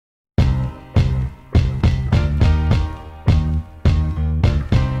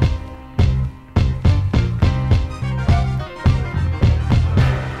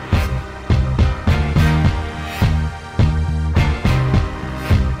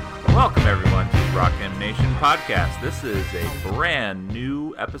Nation podcast. This is a brand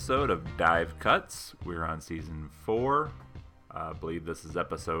new episode of Dive Cuts. We're on season 4. I believe this is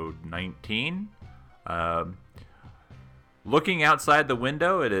episode 19. Looking outside the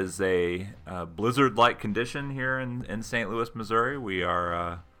window, it is a blizzard-like condition here in St. Louis, Missouri. We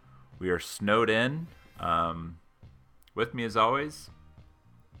are snowed in. With me, as always,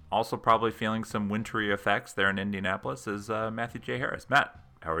 also probably feeling some wintry effects there in Indianapolis, is Matthew J. Harris. Matt,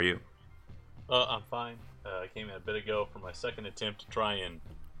 how are you? I'm fine. I came in a bit ago for my second attempt to try and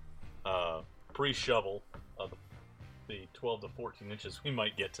pre-shovel the 12 to 14 inches we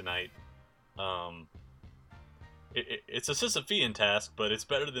might get tonight. It's a Sisyphean task, but it's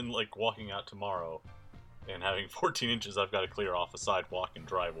better than like walking out tomorrow and having 14 inches I've got to clear off a sidewalk and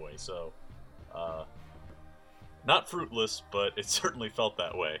driveway. So, not fruitless, but it certainly felt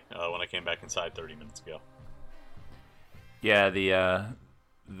that way when I came back inside 30 minutes ago. Yeah,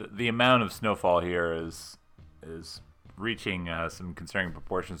 the amount of snowfall here is reaching some concerning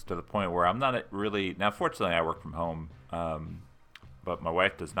proportions to the point where I'm not really. Now, fortunately, I work from home, but my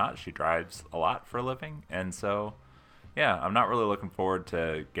wife does not. She drives a lot for a living, and so yeah, I'm not really looking forward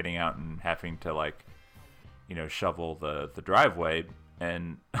to getting out and having to shovel the driveway,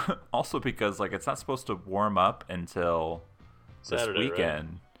 and also because it's not supposed to warm up until Saturday, this weekend.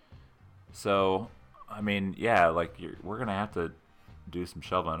 Right? So I mean, yeah, we're gonna have to do some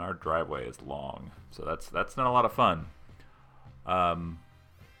shoveling. Our driveway is long, so that's not a lot of fun. And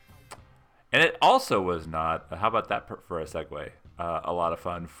it also was not. How about that for a segue? A lot of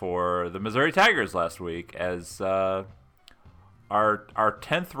fun for the Missouri Tigers last week, as our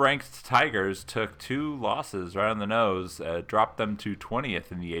 10th ranked Tigers took 2 losses right on the nose, dropped them to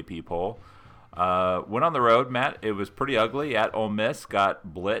 20th in the AP poll. Went on the road, Matt. It was pretty ugly at Ole Miss.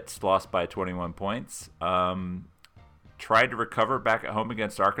 Got blitzed, lost by 21 points. Tried to recover back at home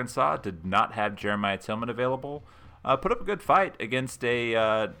against Arkansas. Did not have Jeremiah Tillman available. Put up a good fight against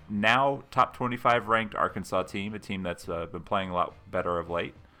a now top 25 ranked Arkansas team, a team that's been playing a lot better of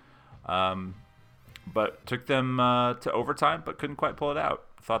late. But took them to overtime, but couldn't quite pull it out.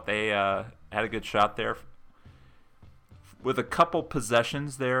 Thought they had a good shot there with a couple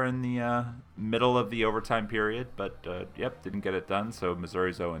possessions there in the middle of the overtime period, but didn't get it done. So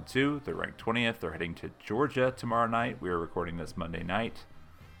Missouri's 0-2. They're ranked 20th. They're heading to Georgia tomorrow night. We are recording this Monday night.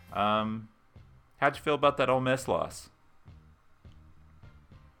 How'd you feel about that Ole Miss loss?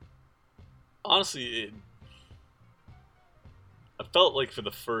 Honestly, I felt like for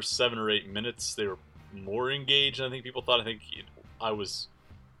the first 7 or 8 minutes they were more engaged than I think people thought.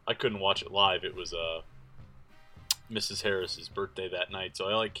 I couldn't watch it live. It was Mrs. Harris's birthday that night,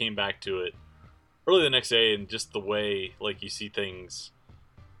 so I came back to it early the next day, and just the way you see things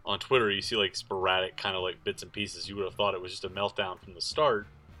on Twitter, you see sporadic kind of bits and pieces. You would have thought it was just a meltdown from the start,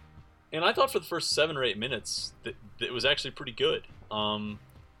 and I thought for the first 7 or 8 minutes that it was actually pretty good.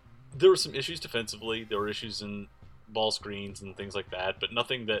 There were some issues defensively. There were issues in ball screens and things like that, but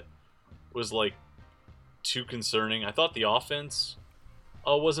nothing that was too concerning. I thought the offense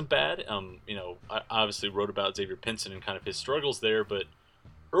wasn't bad. I obviously wrote about Xavier Pinson and kind of his struggles there, but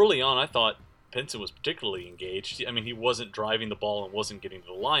early on I thought Pinson was particularly engaged. I mean, he wasn't driving the ball and wasn't getting to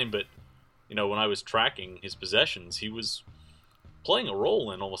the line, but when I was tracking his possessions, he was playing a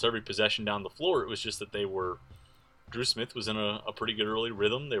role in almost every possession down the floor. It was just that Drew Smith was in a pretty good early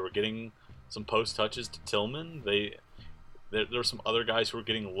rhythm. They were getting some post touches to Tillman. There were some other guys who were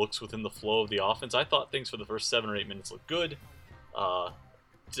getting looks within the flow of the offense. I thought things for the first 7 or 8 minutes looked good.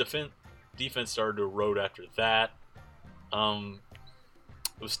 Defense started to erode after that. It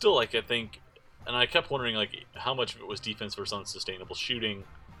was still I think, and I kept wondering how much of it was defense versus unsustainable shooting.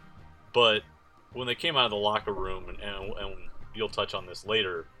 But when they came out of the locker room, and you'll touch on this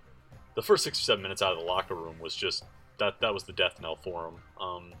later, the first 6 or 7 minutes out of the locker room was just that was the death knell for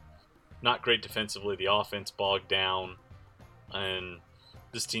them. Not great defensively. The offense bogged down, and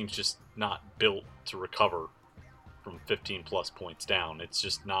this team's just not built to recover from 15 plus points down. It's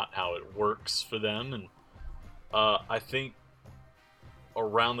just not how it works for them. And I think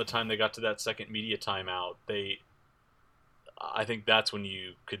around the time they got to that second media timeout, I think that's when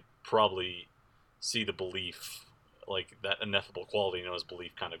you could probably see the belief, that ineffable quality in his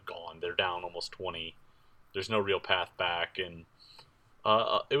belief, kind of gone. They're down almost 20. There's no real path back, and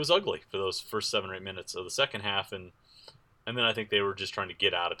it was ugly for those first 7 or 8 minutes of the second half, and then I think they were just trying to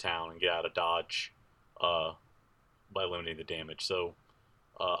get out of town and get out of Dodge by limiting the damage. So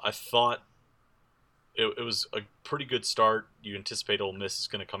I thought it was a pretty good start. You anticipate Ole Miss is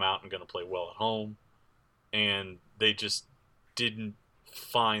going to come out and going to play well at home, and they just didn't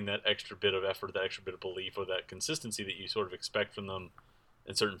find that extra bit of effort, that extra bit of belief, or that consistency that you sort of expect from them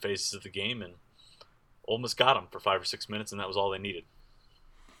in certain phases of the game. And Ole Miss got them for 5 or 6 minutes, and that was all they needed.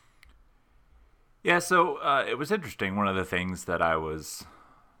 Yeah, so it was interesting. One of the things that I was,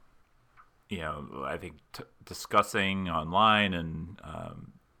 I think discussing online and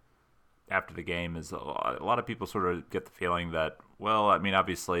after the game is a lot of people sort of get the feeling that, well, I mean,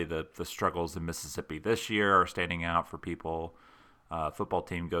 obviously the struggles in Mississippi this year are standing out for people. Football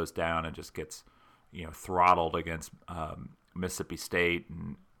team goes down and just gets, throttled against Mississippi State,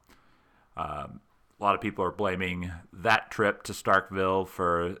 and a lot of people are blaming that trip to Starkville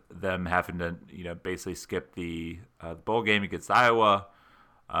for them having to, basically skip the bowl game against Iowa.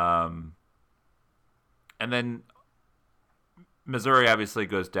 And then Missouri obviously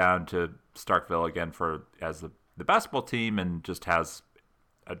goes down to Starkville again as the basketball team and just has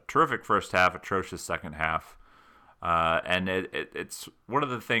a terrific first half, atrocious second half. And it's one of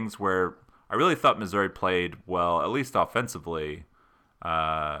the things where I really thought Missouri played well, at least offensively,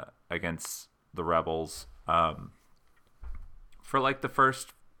 against the Rebels for like the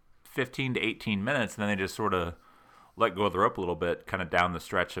first 15 to 18 minutes, and then they just sort of let go of the rope a little bit, kind of down the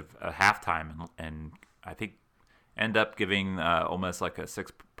stretch of a halftime, and I think end up giving almost like a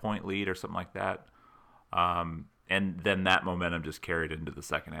 6-point lead or something like that. And then that momentum just carried into the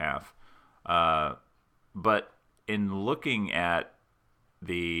second half. But in looking at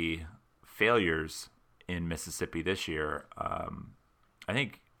the failures in Mississippi this year, I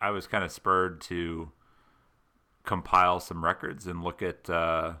think I was kind of spurred to compile some records and look at,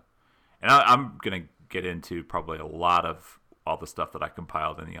 and I'm going to get into probably a lot of all the stuff that I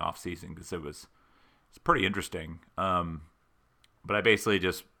compiled in the off season because it's pretty interesting. But I basically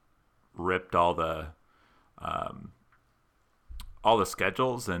just ripped all the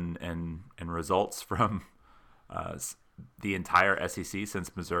schedules and results from the entire SEC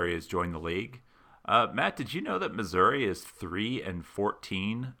since Missouri has joined the league. Matt, did you know that Missouri is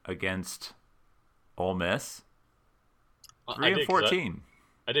 3-14 against Ole Miss? 3-14.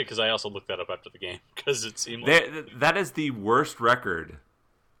 I did because I also looked that up after the game because it seemed like that is the worst record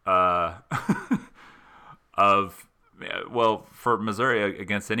for Missouri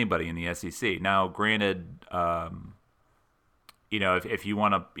against anybody in the SEC. Now, granted, if you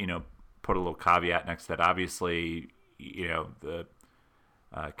want to, put a little caveat next to that, obviously, the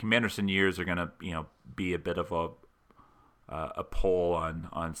Commanderson years are going to, be a bit of a pull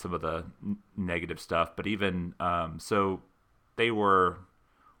on some of the negative stuff. But even so, they were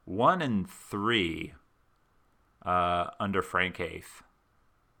 1-3 under Frank Haith.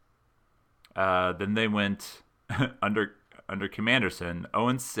 Then they went under Commanderson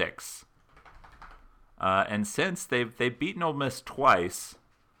 0-6, and since they've beaten Ole Miss twice,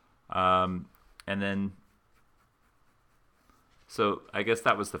 and then. So I guess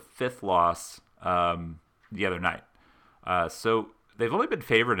that was the fifth loss the other night. So they've only been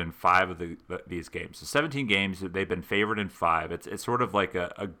favored in 5 of these games. So 17 games, they've been favored in 5. It's sort of like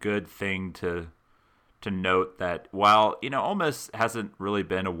a good thing to note that while, Ole Miss hasn't really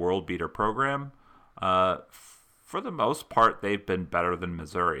been a world beater program, for the most part, they've been better than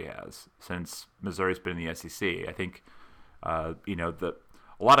Missouri has since Missouri's been in the SEC. I think, a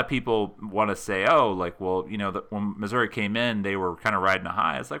lot of people want to say, when Missouri came in, they were kind of riding a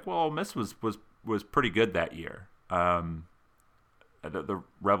high. It's like, well, Ole Miss was pretty good that year. The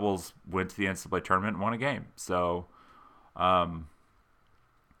Rebels went to the NCAA tournament and won a game. So, and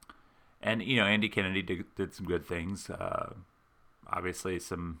Andy Kennedy did some good things. Obviously,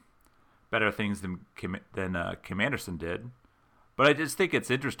 some better things than Kim Anderson did. But I just think it's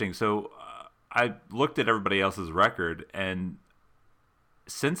interesting. So I looked at everybody else's record, and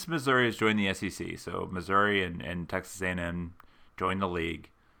since Missouri has joined the SEC, so Missouri and Texas A&M joined the league,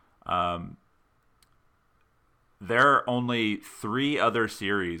 there are only 3 other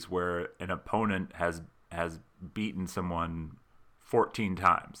series where an opponent has beaten someone 14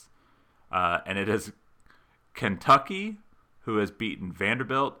 times. And it is Kentucky, who has beaten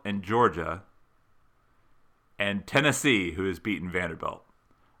Vanderbilt and Georgia, and Tennessee, who has beaten Vanderbilt.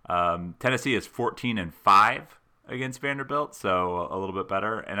 Tennessee is 14-5 against Vanderbilt, so a little bit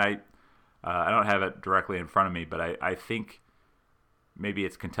better. And I don't have it directly in front of me, but I think maybe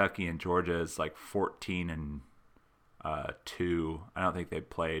it's Kentucky and Georgia is like 14-2. I don't think they've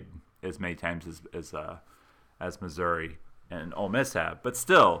played as many times as Missouri and Ole Miss have. But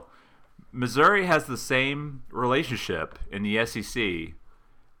still, Missouri has the same relationship in the SEC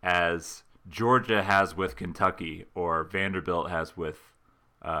as Georgia has with Kentucky or Vanderbilt has with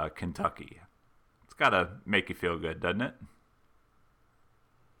Kentucky. It's got to make you feel good, doesn't it?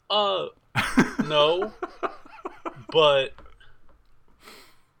 No. But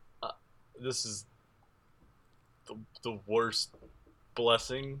this is the worst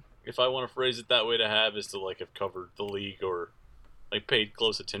blessing if I want to phrase it that way, to have is to like have covered the league or like paid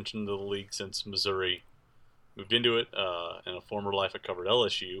close attention to the league since Missouri moved into it. In a former life, I covered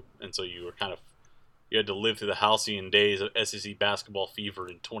LSU, and so you had to live through the halcyon days of SEC basketball fever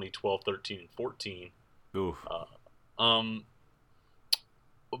in 2012, 13, and 14. Oof.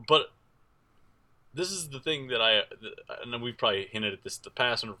 But this is the thing that and we've probably hinted at this in the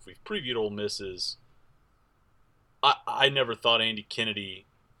past when we've previewed Ole Miss, is I never thought Andy Kennedy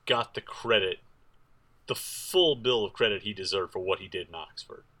got the full bill of credit he deserved for what he did in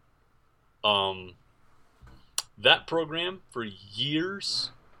Oxford. That program for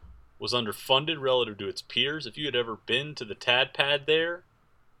years was underfunded relative to its peers. If you had ever been to the Tad Pad there,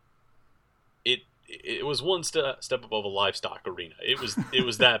 it was one step above a livestock arena. It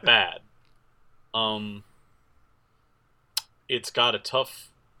was that bad. It's got a tough,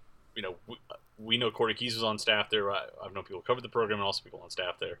 we know Corey Keys was on staff there. I've known people who covered the program and also people on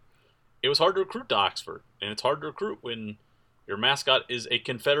staff there. It was hard to recruit to Oxford, and it's hard to recruit when your mascot is a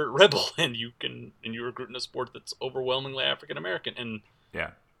Confederate rebel and you recruit in a sport that's overwhelmingly African American. And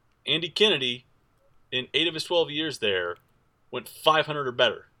yeah, Andy Kennedy, in 8 of his 12 years there, went 500 or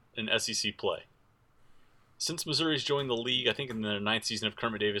better in SEC play. Since Missouri's joined the league, I think in their 9th season, if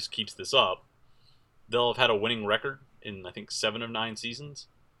Kermit Davis keeps this up, they'll have had a winning record in, I think, 7 of 9 seasons.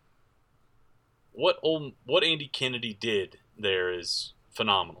 What Andy Kennedy did there is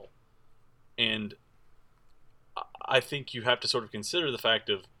phenomenal. And I think you have to sort of consider the fact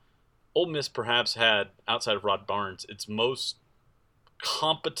of Ole Miss perhaps had, outside of Rod Barnes, its most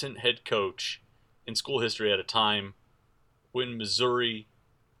competent head coach in school history at a time when Missouri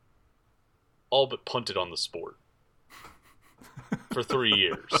all but punted on the sport for 3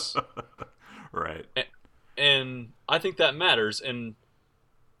 years. Right. And I think that matters. And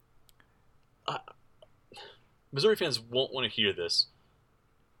Missouri fans won't want to hear this,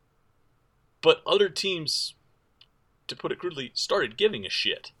 but other teams, to put it crudely, started giving a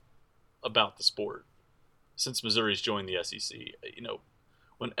shit about the sport since Missouri's joined the SEC.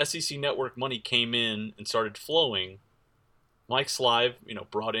 When SEC Network money came in and started flowing, Mike Slive,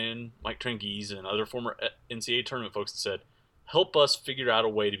 brought in Mike Tranghese and other former NCAA tournament folks and said, help us figure out a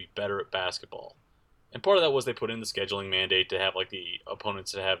way to be better at basketball. And part of that was they put in the scheduling mandate to have like the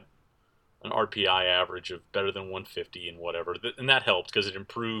opponents to have an RPI average of better than 150 and whatever. And that helped because it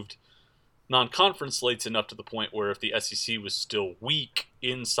improved non-conference slates enough to the point where if the SEC was still weak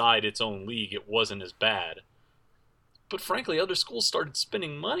inside its own league, it wasn't as bad. But frankly, other schools started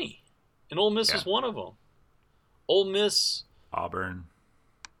spending money, and Ole Miss was one of them. Ole Miss, Auburn,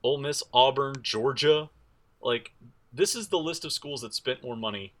 Georgia. Like, this is the list of schools that spent more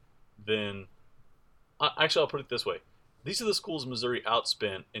money than... Actually, I'll put it this way. These are the schools Missouri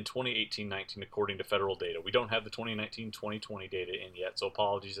outspent in 2018-19 according to federal data. We don't have the 2019-2020 data in yet, so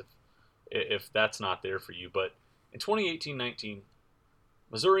apologies if that's not there for you. But in 2018-19,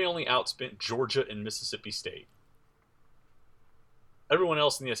 Missouri only outspent Georgia and Mississippi State. Everyone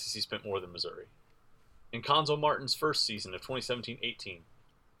else in the SEC spent more than Missouri. In Conzo Martin's first season of 2017-18,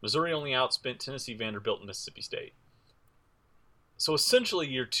 Missouri only outspent Tennessee, Vanderbilt, and Mississippi State. So essentially,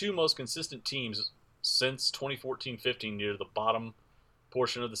 your two most consistent teams since 2014-15 near the bottom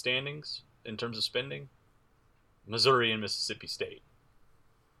portion of the standings in terms of spending, Missouri and Mississippi State.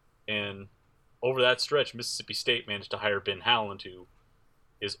 And over that stretch, Mississippi State managed to hire Ben Howland, who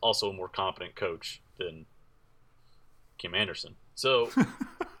is also a more competent coach than Kim Anderson. So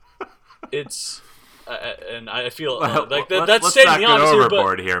it's and I feel like that's stating the obvious here. Let's not get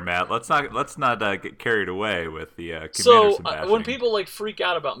overboard here, Matt. Let's not get carried away with the Kim Anderson bashing. When people like freak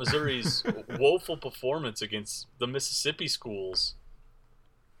out about Missouri's woeful performance against the Mississippi schools,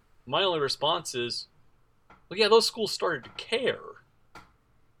 my only response is, well, yeah, those schools started to care.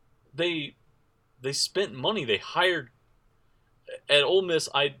 They spent money. They hired. At Ole Miss,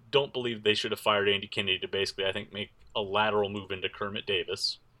 I don't believe they should have fired Andy Kennedy to basically, I think, make a lateral move into Kermit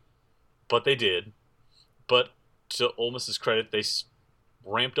Davis. But they did. But to Ole Miss's credit, they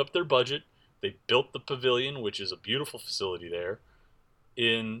ramped up their budget. They built the Pavilion, which is a beautiful facility there.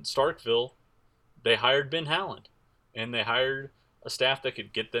 In Starkville, they hired Ben Howland. And they hired a staff that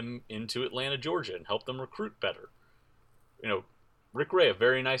could get them into Atlanta, Georgia, and help them recruit better. Rick Ray, a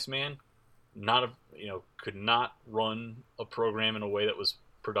very nice man, could not run a program in a way that was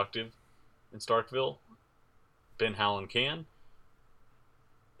productive in Starkville. Ben Howland can.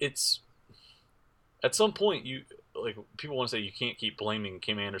 It's at some point people want to say you can't keep blaming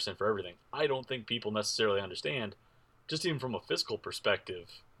Kim Anderson for everything. I don't think people necessarily understand, just even from a fiscal perspective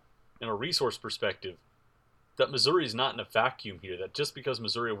and a resource perspective, that Missouri is not in a vacuum here. That just because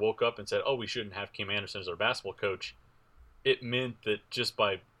Missouri woke up and said, "Oh, we shouldn't have Kim Anderson as our basketball coach," it meant that just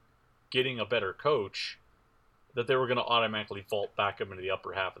by getting a better coach, that they were going to automatically vault back up into the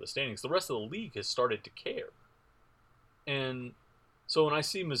upper half of the standings. The rest of the league has started to care. And so when I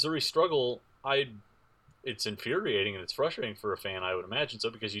see Missouri struggle, it's infuriating and it's frustrating for a fan, I would imagine so,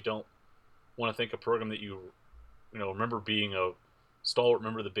 because you don't want to think a program that you remember being a stalwart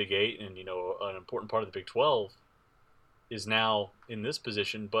member of the Big Eight and, an important part of the Big 12 is now in this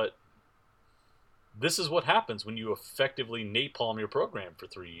position. But this is what happens when you effectively napalm your program for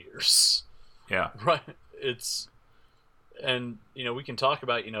 3 years. Yeah. Right. We can talk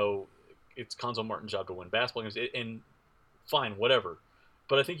about, it's Cuonzo Martin's job to win basketball games, and fine, whatever.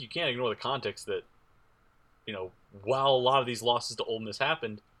 But I think you can't ignore the context that, while a lot of these losses to Ole Miss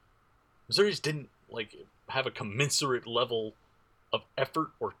happened, Missouri just didn't have a commensurate level of effort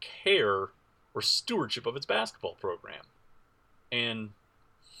or care or stewardship of its basketball program. And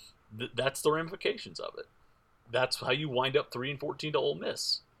that's the ramifications of it. That's how you wind up 3-14 to Ole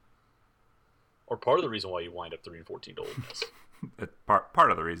Miss. Or part of the reason why you wind up 3-14 to Ole Miss.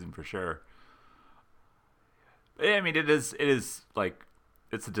 part of the reason for sure. I mean, it is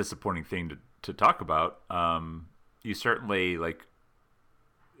it's a disappointing thing to talk about. You certainly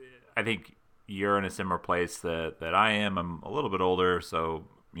I think you're in a similar place that I am. I'm a little bit older, so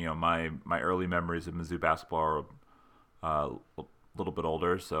my early memories of Mizzou basketball are a little bit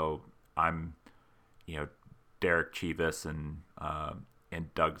older. So I'm Derek Chivas and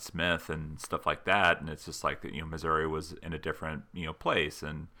Doug Smith and stuff like that, and it's just Missouri was in a different place,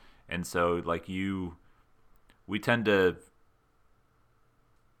 and so we tend to,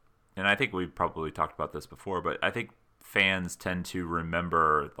 and I think we've probably talked about this before, but I think fans tend to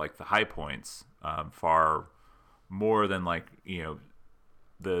remember the high points far more than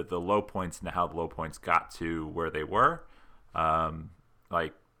the low points and how the low points got to where they were.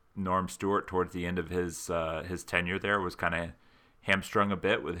 Norm Stewart towards the end of his tenure there was kind of hamstrung a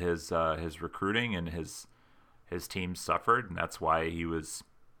bit with his recruiting, and his team suffered, and that's why he was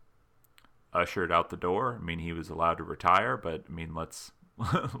ushered out the door. I mean, he was allowed to retire, but I mean, let's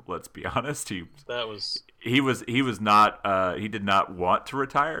be honest. He did not want to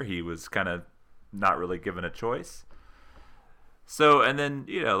retire. He was kind of not really given a choice. So, and then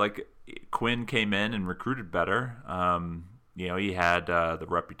Quinn came in and recruited better. He had the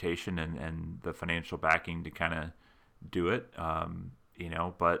reputation and the financial backing to kind of do it.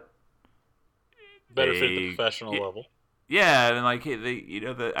 But better fit the professional level. Yeah, and I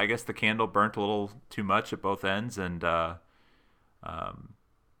guess the candle burnt a little too much at both ends, and and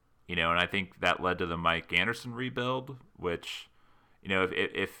I think that led to the Mike Anderson rebuild, which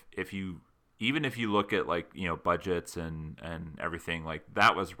if you look at budgets and everything,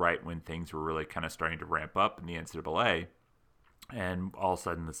 that was right when things were really kind of starting to ramp up in the NCAA, and all of a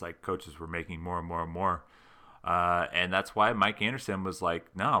sudden this coaches were making more and more and more. And that's why Mike Anderson was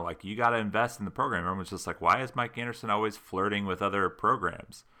no, you got to invest in the program. Everyone's just why is Mike Anderson always flirting with other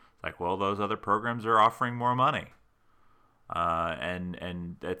programs? It's well, those other programs are offering more money.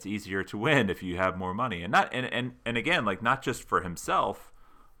 And that's easier to win if you have more money. And again, not just for himself,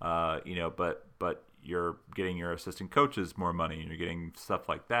 but you're getting your assistant coaches more money, and you're getting stuff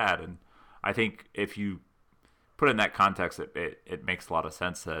like that. And I think if you put it in that context, it makes a lot of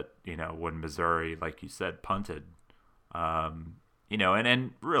sense that when Missouri, like you said, punted, and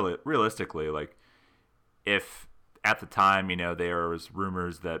really realistically, if at the time there was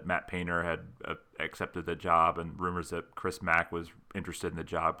rumors that Matt Painter had accepted the job, and rumors that Chris Mack was interested in the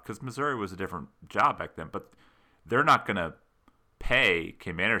job, because Missouri was a different job back then, but they're not going to pay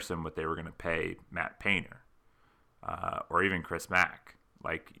Kim Anderson what they were going to pay Matt Painter, or even Chris Mack.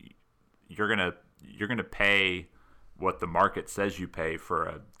 You're gonna pay what the market says you pay for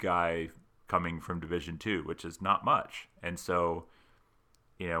a guy coming from Division II, which is not much. And so,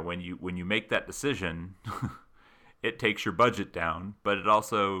 when you make that decision, it takes your budget down, but it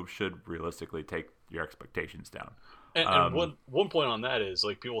also should realistically take your expectations down. And one point on that is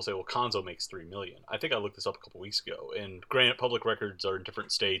people say, well, Cuonzo makes $3 million. I think I looked this up a couple weeks ago, and granted, public records are in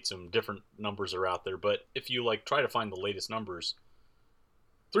different states and different numbers are out there. But if you try to find the latest numbers,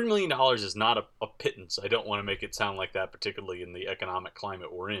 $3 million is not a pittance. I don't want to make it sound like that, particularly in the economic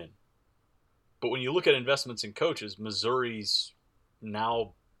climate we're in. But when you look at investments in coaches, Missouri's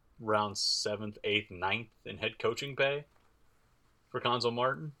now around 7th, 8th, 9th in head coaching pay for Cuonzo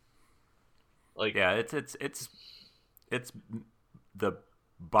Martin. Yeah, it's the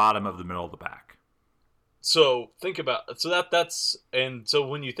bottom of the middle of the pack. So think about that's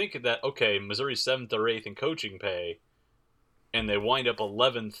when you think of that, okay, Missouri's 7th or 8th in coaching pay, and they wind up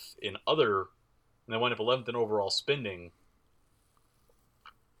 11th in overall spending.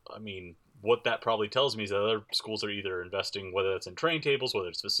 I mean, what that probably tells me is that other schools are either investing, whether it's in training tables, whether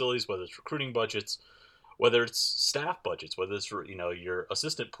it's facilities, whether it's recruiting budgets, whether it's staff budgets, whether it's your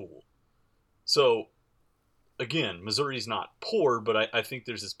assistant pool. So again, Missouri's not poor, but I think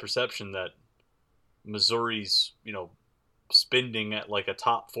there's this perception that Missouri's spending at like a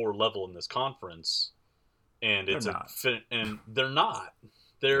top 4 level in this conference, and and they're not.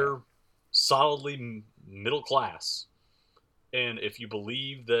 They're solidly middle class. And if you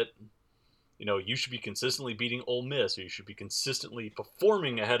believe that you should be consistently beating Ole Miss, or you should be consistently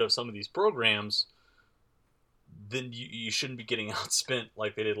performing ahead of some of these programs, then you shouldn't be getting outspent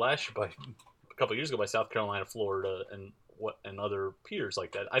like they did last year a couple of years ago by South Carolina, Florida, and other peers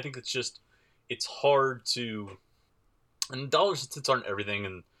like that. I think it's hard to, and dollars and cents aren't everything,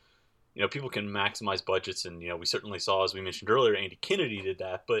 and people can maximize budgets, and we certainly saw, as we mentioned earlier, Andy Kennedy did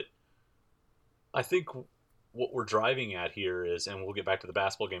that. But I think what we're driving at here is, and we'll get back to the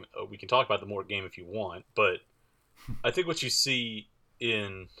basketball game. We can talk about the more game if you want, but I think what you see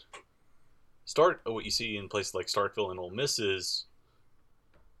in places like Starkville and Ole Miss is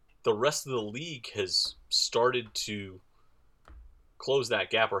the rest of the league has started to close that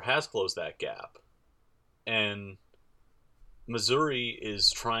gap, or has closed that gap, and Missouri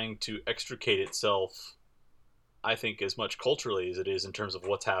is trying to extricate itself, I think, as much culturally as it is in terms of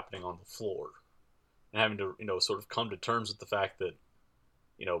what's happening on the floor. And having to, sort of come to terms with the fact that,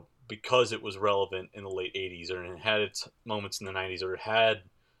 because it was relevant in the late 80s, or it had its moments in the 90s, or it had,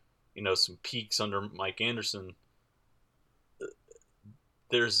 some peaks under Mike Anderson,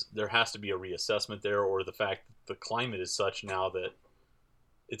 there has to be a reassessment there, or the fact that the climate is such now that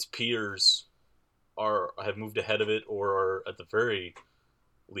its peers have moved ahead of it, or are at the very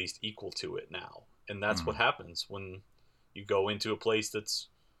least equal to it now. And that's what happens when you go into a place that's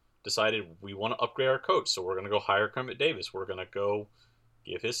decided, we want to upgrade our coach, so we're going to go hire Kermit Davis. We're going to go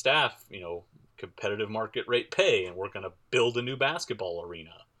give his staff, competitive market rate pay, and we're going to build a new basketball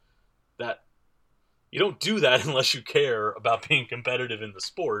arena. That you don't do that unless you care about being competitive in the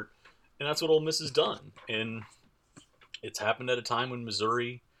sport, and that's what Ole Miss has done. And it's happened at a time when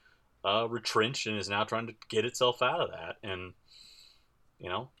Missouri retrenched and is now trying to get itself out of that. And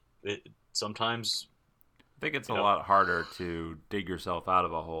sometimes I think it's a lot harder to dig yourself out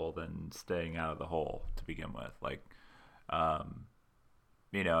of a hole than staying out of the hole to begin with. Like,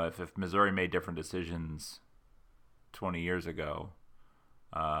 if Missouri made different decisions 20 years ago,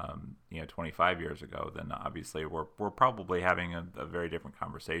 25 years ago, then obviously we're probably having a very different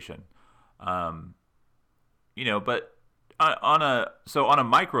conversation. But on a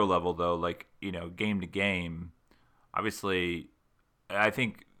micro level though, like, game to game, obviously I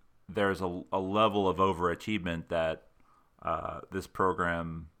think there's a level of overachievement that this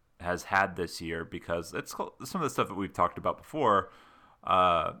program has had this year, because it's some of the stuff that we've talked about before,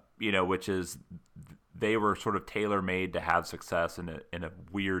 which is they were sort of tailor-made to have success in a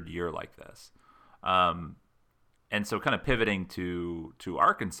weird year like this. And so kind of pivoting to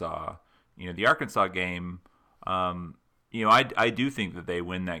Arkansas, the Arkansas game, I do think that they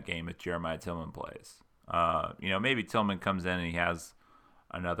win that game if Jeremiah Tillman plays. Maybe Tillman comes in and he has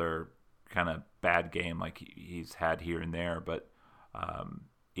another kind of bad game like he's had here and there. But,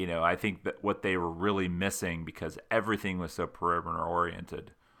 I think that what they were really missing, because everything was so perimeter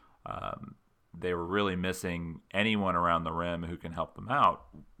oriented, they were really missing anyone around the rim who can help them out,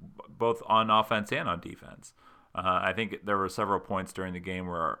 both on offense and on defense. I think there were several points during the game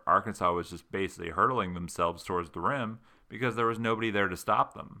where Arkansas was just basically hurtling themselves towards the rim because there was nobody there to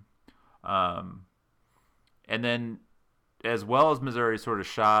stop them. And then, as well as Missouri sort of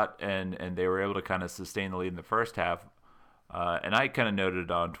shot and they were able to kind of sustain the lead in the first half, and I kind of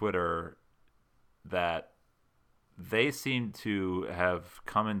noted on Twitter that they seem to have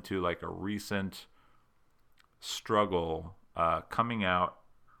come into like a recent struggle coming out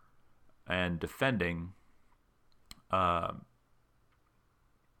and defending right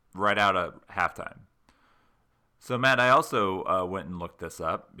out of halftime. So Matt, I also went and looked this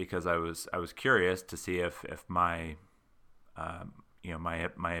up because I was curious to see if my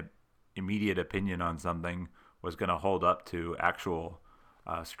my immediate opinion on something was going to hold up to actual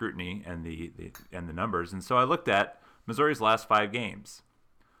scrutiny and the numbers. And so I looked at Missouri's last 5 games.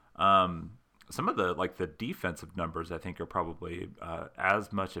 Some of the defensive numbers I think are probably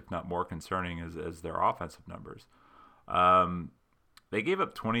as much, if not more, concerning as their offensive numbers. They gave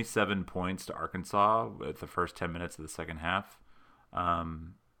up 27 points to Arkansas with the first 10 minutes of the second half.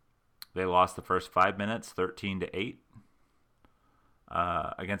 They lost the first 5 minutes, 13-8.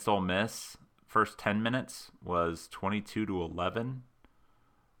 Against Ole Miss, first 10 minutes was 22-11.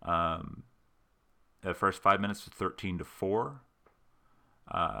 The first 5 minutes was 13-4.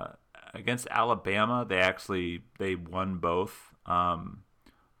 against Alabama, they won both,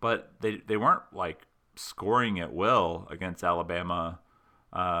 but they weren't like scoring at will against Alabama.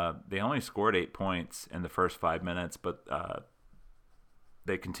 They only scored 8 points in the first 5 minutes, but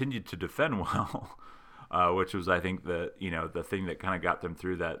they continued to defend well, which was, I think, the thing that kind of got them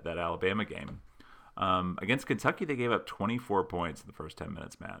through that Alabama game. Against Kentucky, they gave up 24 points in the first 10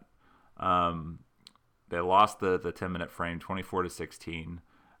 minutes, Matt. They lost the 10-minute frame 24-16.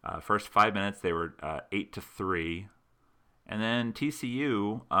 First 5 minutes, they were 8-3. And then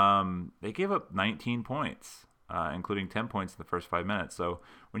TCU, they gave up 19 points, including 10 points in the first 5 minutes. So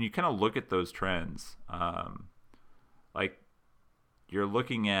when you kind of look at those trends, like you're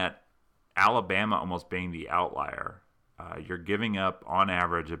looking at Alabama almost being the outlier. You're giving up on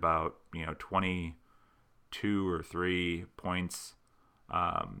average about 22 or 3 points,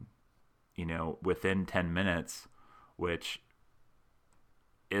 within 10 minutes, which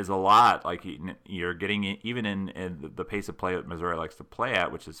is a lot. Like you're getting, even in the pace of play that Missouri likes to play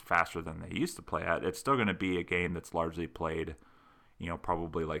at, which is faster than they used to play at, it's still going to be a game that's largely played,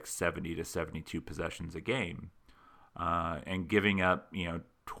 probably like 70 to 72 possessions a game. And giving up,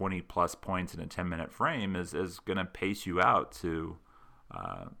 20 plus points in a 10-minute frame is going to pace you out to,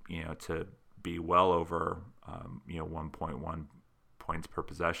 to be well over, 1.1 points per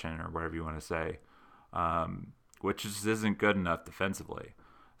possession or whatever you want to say, which just isn't good enough defensively.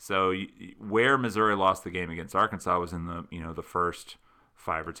 So where Missouri lost the game against Arkansas was in the first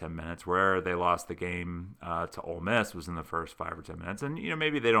 5 or 10 minutes. Where they lost the game to Ole Miss was in the first 5 or 10 minutes. And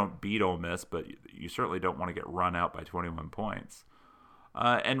maybe they don't beat Ole Miss, but you certainly don't want to get run out by 21 points.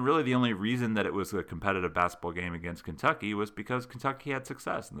 And really the only reason that it was a competitive basketball game against Kentucky was because Kentucky had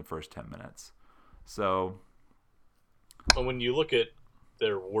success in the first 10 minutes. So when you look at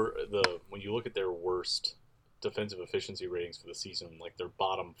their worst defensive efficiency ratings for the season, like their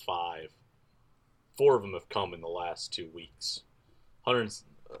bottom 5, 4 of them have come in the last 2 weeks.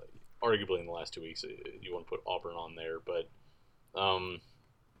 Arguably in the last 2 weeks, you want to put Auburn on there, but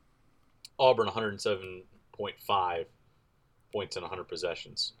Auburn 107.5 points in 100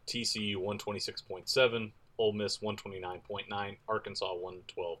 possessions. TCU 126.7, Ole Miss 129.9, Arkansas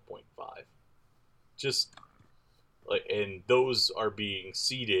 112.5. Just like, and those are being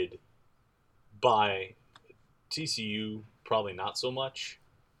seeded by TCU, probably not so much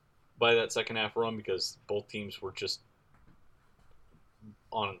by that second half run, because both teams were just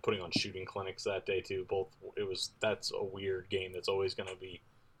putting on shooting clinics that day too. That's a weird game that's always going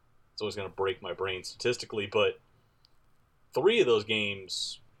to break my brain statistically. But 3 of those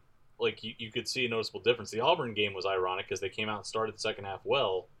games, like you could see a noticeable difference. The Auburn game was ironic because they came out and started the second half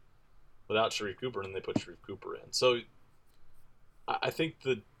well without Sharif Cooper, and they put Sharif Cooper in. So I think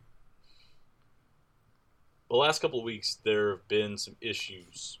the last couple of weeks there have been some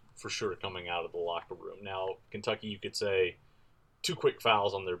issues for sure coming out of the locker room. Now, Kentucky, you could say 2 quick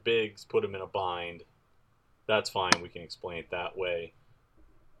fouls on their bigs, put them in a bind. That's fine. We can explain it that way.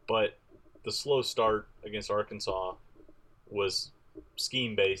 But the slow start against Arkansas was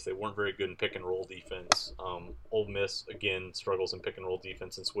scheme-based. They weren't very good in pick-and-roll defense. Ole Miss, again, struggles in pick-and-roll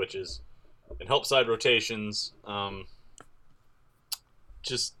defense and switches and help side rotations.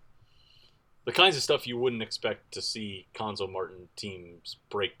 Just the kinds of stuff you wouldn't expect to see Cuonzo Martin teams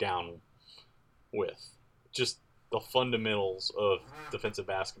break down with. Just the fundamentals of defensive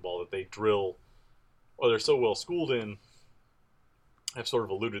basketball that they drill, or they're so well schooled in, have sort of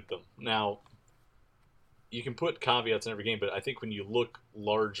eluded them. Now, you can put caveats in every game, but I think when you look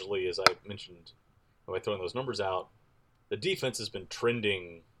largely, as I mentioned, by throwing those numbers out, the defense has been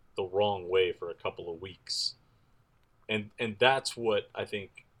trending the wrong way for a couple of weeks. And that's what I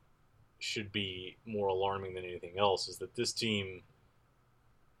think should be more alarming than anything else, is that this team,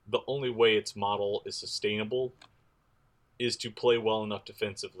 the only way its model is sustainable is to play well enough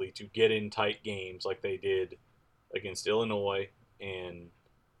defensively to get in tight games like they did against Illinois and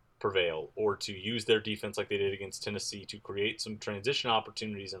prevail, or to use their defense like they did against Tennessee to create some transition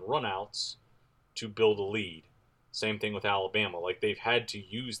opportunities and runouts to build a lead. Same thing with Alabama. Like, they've had to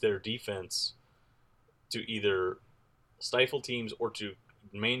use their defense to either stifle teams or to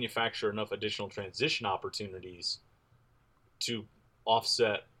manufacture enough additional transition opportunities to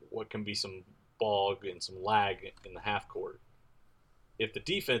offset what can be some bog and some lag in the half court. If the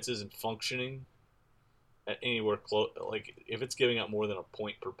defense isn't functioning at anywhere close, like if it's giving up more than a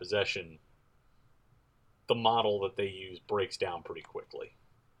point per possession, the model that they use breaks down pretty quickly.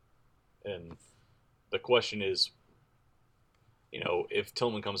 And the question is, if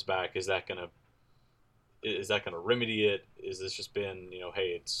Tillman comes back, is that gonna remedy it? Is this just been,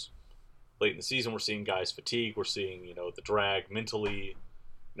 hey, it's late in the season, we're seeing guys fatigue, we're seeing, the drag mentally,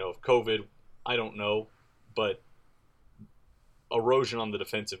 Of COVID, I don't know, but erosion on the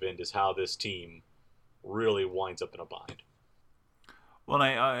defensive end is how this team really winds up in a bind. Well,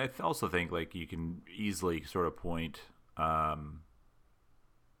 I also think like you can easily sort of point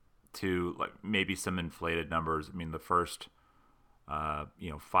to like maybe some inflated numbers. I mean, the first 5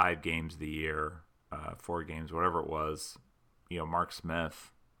 games of the year, 4 games, whatever it was, Mark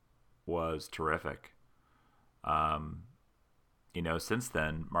Smith was terrific. Since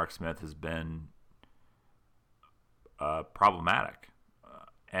then, Mark Smith has been problematic,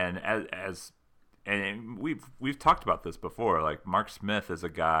 and and we've talked about this before. Like Mark Smith is a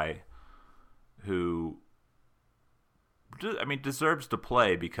guy who, deserves to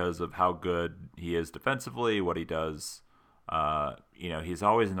play because of how good he is defensively, what he does. He's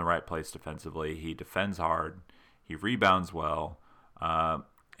always in the right place defensively. He defends hard. He rebounds well,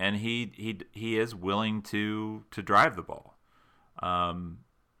 and he is willing to drive the ball.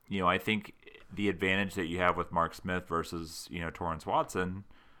 I think the advantage that you have with Mark Smith versus Torrance Watson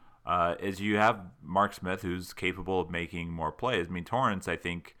is you have Mark Smith who's capable of making more plays. I mean, Torrance, I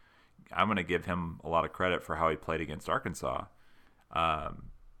think I'm going to give him a lot of credit for how he played against Arkansas.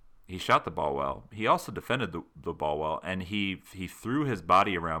 He shot the ball well. He also defended the ball well, and he threw his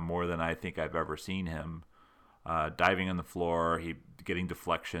body around more than I think I've ever seen him. Diving on the floor, he getting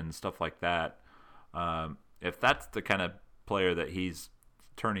deflections, stuff like that. If that's the kind of player that he's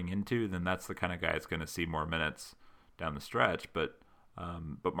turning into, then that's the kind of guy that's going to see more minutes down the stretch. But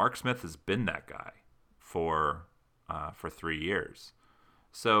Mark Smith has been that guy for 3 years.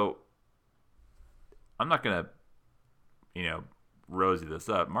 So I'm not going to, rosy this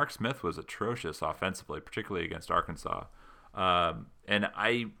up. Mark Smith was atrocious offensively, particularly against Arkansas. And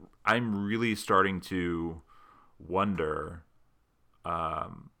I'm really starting to wonder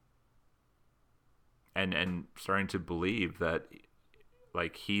and starting to believe that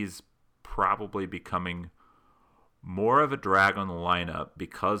like he's probably becoming more of a drag on the lineup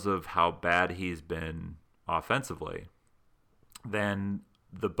because of how bad he's been offensively than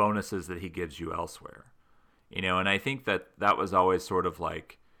the bonuses that he gives you elsewhere. And I think that was always sort of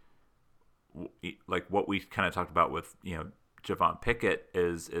like what we kind of talked about with, Javon Pickett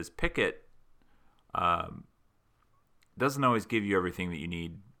is Pickett doesn't always give you everything that you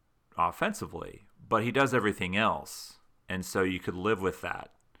need offensively, but he does everything else. And so you could live with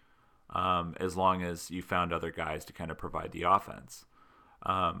that as long as you found other guys to kind of provide the offense.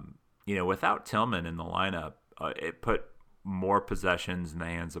 Without Tillman in the lineup, it put more possessions in the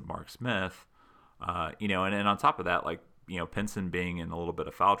hands of Mark Smith. And on top of that, Pinson being in a little bit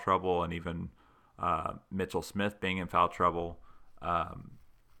of foul trouble and even Mitchell Smith being in foul trouble,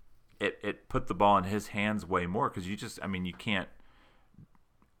 it put the ball in his hands way more because you can't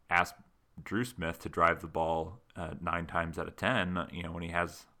ask Drew Smith to drive the ball 9 times out of 10, when he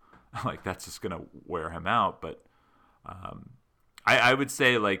has, that's just going to wear him out. But I would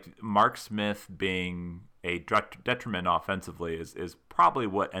say, Mark Smith being a detriment offensively is probably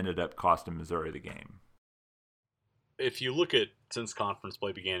what ended up costing Missouri the game. If you look at since conference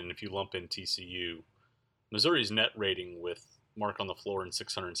play began, and if you lump in TCU, Missouri's net rating with Mark on the floor in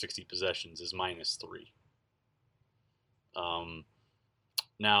 660 possessions is -3.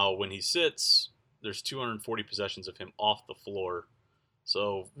 Now, when he sits, there's 240 possessions of him off the floor.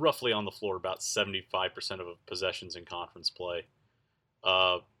 So roughly on the floor, about 75% of possessions in conference play.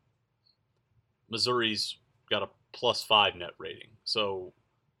 Missouri's got a +5 net rating. So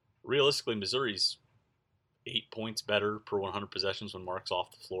realistically, Missouri's 8 points better per 100 possessions when Mark's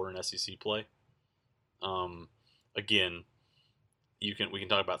off the floor in SEC play. Again, we can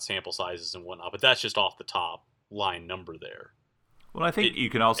talk about sample sizes and whatnot, but that's just off the top line number there. Well, I think you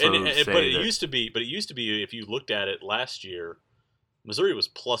can also say but it used to be if you looked at it last year, Missouri was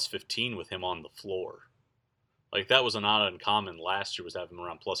 +15 with him on the floor. That was not uncommon last year, was having him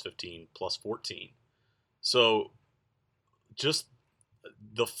around +15, +14. So just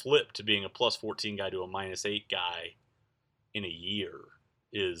the flip to being a +14 guy to a -8 guy in a year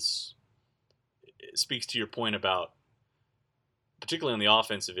speaks to your point about, particularly on the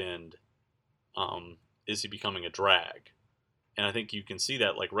offensive end, is he becoming a drag? And I think you can see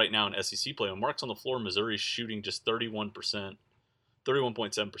that right now in SEC play. When Mark's on the floor, Missouri's shooting just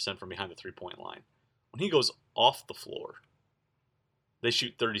 31.7% from behind the 3-point line. When he goes off the floor, they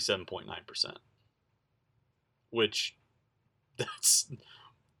shoot 37.9%, which that's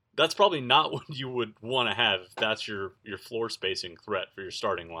probably not what you would want to have if that's your floor spacing threat for your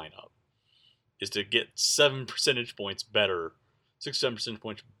starting lineup, is to get 7 percentage points better, 6-7 percentage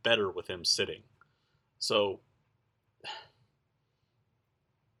points better with him sitting. So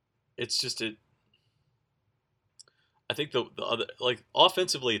it's just I think the other, like,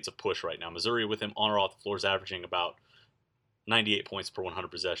 offensively, it's a push right now. Missouri, with him on or off the floor, is averaging about 98 points per 100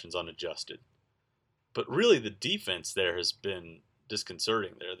 possessions unadjusted. But really, the defense there has been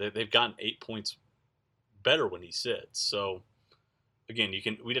disconcerting. They've gotten 8 points better when he sits. So again,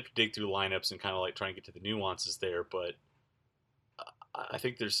 we'd have to dig through the lineups and kind of like try and get to the nuances there. But I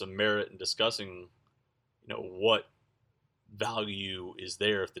think there's some merit in discussing, what value is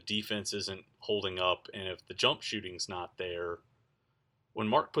there if the defense isn't holding up and if the jump shooting's not there. When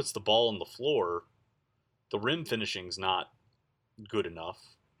Mark puts the ball on the floor, the rim finishing's not good enough.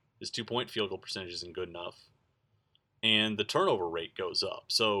 His 2-point field goal percentage isn't good enough, and the turnover rate goes up.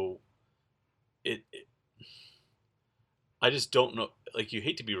 So I just don't know. Like, you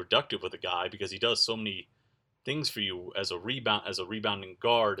hate to be reductive with a guy because he does so many things for you as a rebounding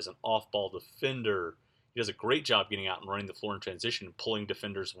guard, as an off-ball defender. He does a great job getting out and running the floor in transition and pulling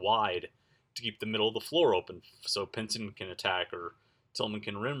defenders wide to keep the middle of the floor open so Pinson can attack or Tillman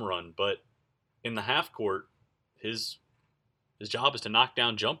can rim run. But in the half court, his job is to knock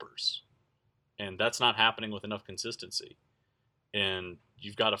down jumpers, and that's not happening with enough consistency. And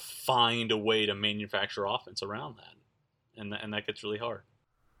you've got to find a way to manufacture offense around that, and that gets really hard.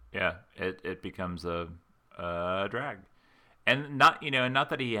 Yeah, it becomes a drag, and not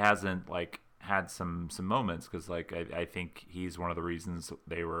that he hasn't like had some moments, because like I think he's one of the reasons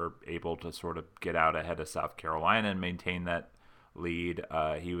they were able to sort of get out ahead of South Carolina and maintain that lead.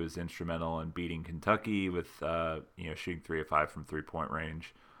 He was instrumental in beating Kentucky with shooting 3 of 5 from 3-point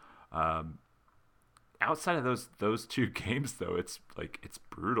range. Outside of those two games, though, it's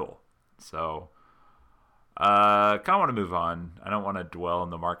brutal. So kind of want to move on. I don't want to dwell on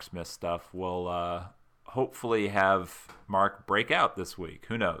the Mark Smith stuff. We'll hopefully have Mark break out this week.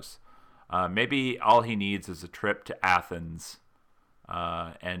 Who knows? Maybe all he needs is a trip to Athens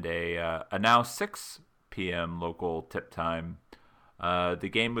and a now 6 p.m. local tip time. The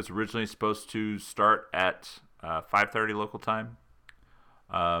game was originally supposed to start at 5:30 local time.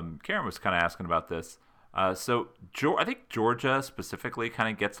 Karen was kind of asking about this. So I think Georgia specifically kind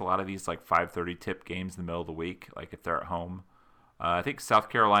of gets a lot of these like 5:30 tip games in the middle of the week, like if they're at home. I think South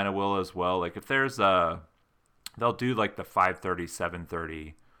Carolina will as well. Like if there's they'll do like the 5:30,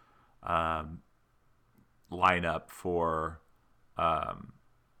 7:30 lineup for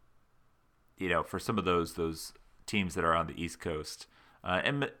for some of those teams that are on the East Coast.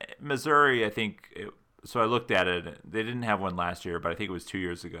 And Missouri, I think. So I looked at it. They didn't have one last year, but I think it was 2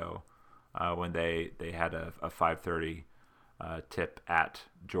 years ago when they had a 5:30 tip at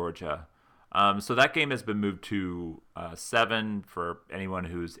Georgia. So that game has been moved to 7 for anyone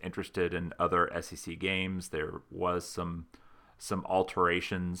who's interested in other SEC games. There was some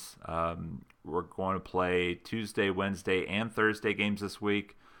alterations. We're going to play Tuesday, Wednesday, and Thursday games this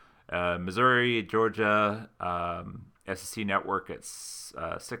week. Missouri, Georgia, SEC Network at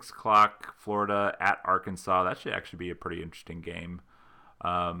 6 o'clock, Florida at Arkansas. That should actually be a pretty interesting game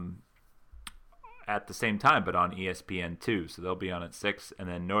at the same time, but on ESPN too. So they'll be on at 6, and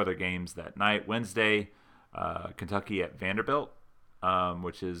then no other games that night. Wednesday, Kentucky at Vanderbilt,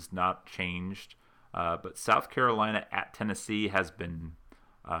 which is not changed. But South Carolina at Tennessee has been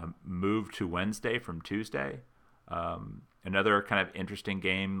moved to Wednesday from Tuesday. Another kind of interesting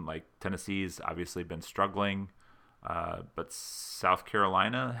game. Like Tennessee's obviously been struggling, but South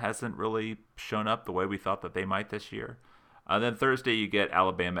Carolina hasn't really shown up the way we thought that they might this year. Then Thursday you get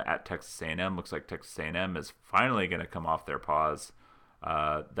Alabama at Texas A&M. Looks like Texas A&M is finally going to come off their pause.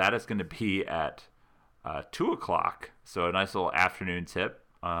 That is going to be at 2 o'clock, so a nice little afternoon tip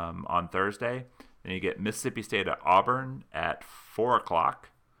on Thursday. Then you get Mississippi State at Auburn at 4 o'clock,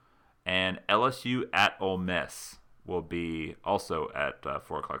 and LSU at Ole Miss will be also at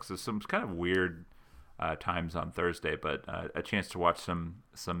 4 o'clock. So some kind of weird times on Thursday, but a chance to watch some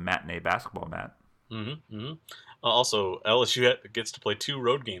matinee basketball, Matt. Mm-hmm, mm-hmm. Also, LSU gets to play 2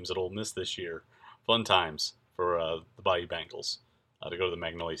 road games at Ole Miss this year. Fun times for the Bayou Bengals to go to the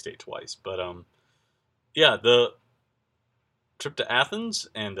Magnolia State twice. But yeah, the trip to Athens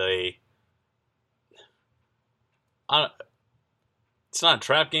and it's not a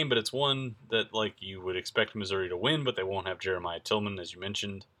trap game, but it's one that like you would expect Missouri to win, but they won't have Jeremiah Tillman, as you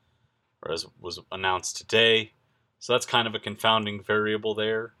mentioned, or as was announced today. So that's kind of a confounding variable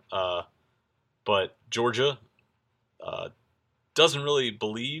there. But Georgia doesn't really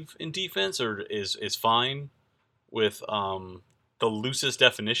believe in defense, or is fine with the loosest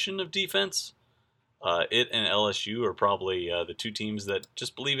definition of defense. It and LSU are probably the 2 teams that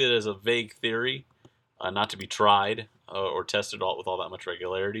just believe it as a vague theory, not to be tried or tested with all that much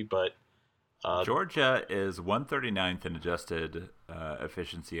regularity. But Georgia is 139th in adjusted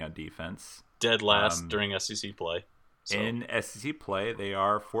efficiency on defense. Dead last during SEC play. So in SEC play, they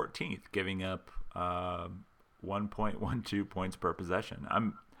are 14th, giving up 1.12 points per possession.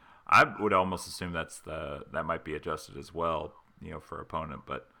 I would almost assume that might be adjusted as well, for opponent,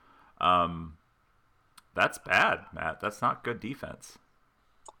 but that's bad, Matt. That's not good defense.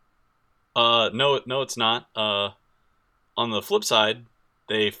 no, it's not. On the flip side,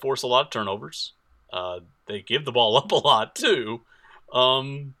 they force a lot of turnovers. They give the ball up a lot too.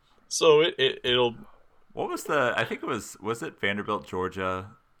 So it'll. What was I think it was it Vanderbilt, Georgia?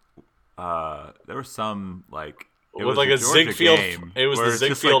 There was some it with was a Ziegfeld, game. it was the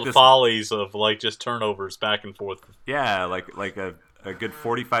Ziegfeld follies of just turnovers back and forth. Yeah, like a good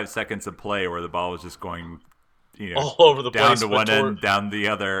 45 seconds of play where the ball was just going, all over the down place, to one end, down the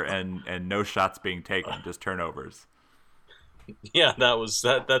other, and no shots being taken, just turnovers. Yeah, that's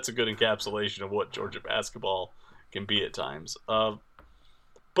a good encapsulation of what Georgia basketball can be at times.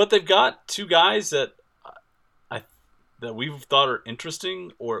 But they've got two guys that we've thought are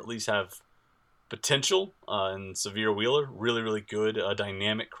interesting, or at least have potential. And Sahvir Wheeler, really, really good,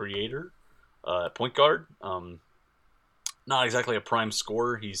 dynamic creator at point guard. Not exactly a prime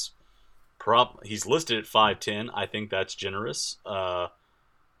scorer. He's listed at 5'10". I think that's generous. I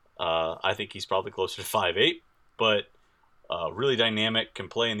think he's probably closer to 5'8", but really dynamic, can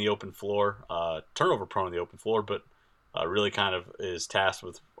play in the open floor, turnover prone in the open floor, but really kind of is tasked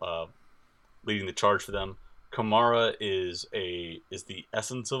with leading the charge for them. Camara is the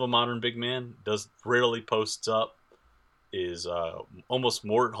essence of a modern big man. Rarely posts up. Is almost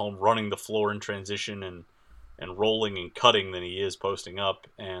more at home running the floor in transition and rolling and cutting than he is posting up.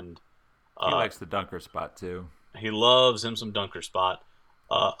 And he likes the dunker spot too. He loves him some dunker spot.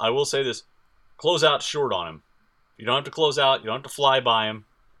 I will say this: close out short on him. You don't have to close out. You don't have to fly by him.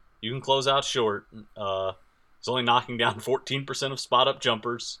 You can close out short. He's only knocking down 14% of spot up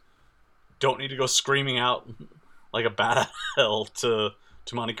jumpers. Don't need to go screaming out like a bat out of hell to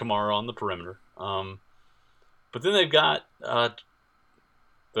Toumani Camara on the perimeter. But then they've got the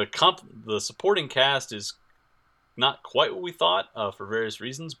supporting cast is not quite what we thought for various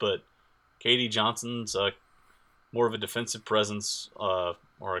reasons, but KD Johnson's more of a defensive presence,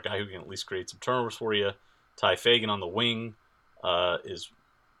 or a guy who can at least create some turnovers for you. Ty Fagan on the wing is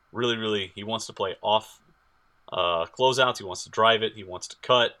really, really, he wants to play off closeouts. He wants to drive it. He wants to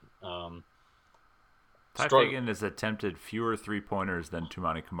cut. Ty Fagan has attempted fewer three-pointers than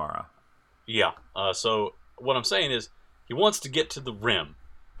Toumani Camara. Yeah. So what I'm saying is he wants to get to the rim.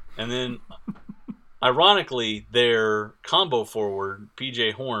 And then, ironically, their combo forward,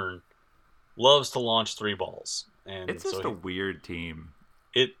 PJ Horn, loves to launch three balls. And it's just a weird team.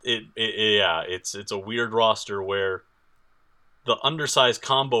 It's a weird roster where the undersized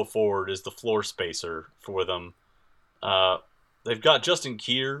combo forward is the floor spacer for them. They've got Justin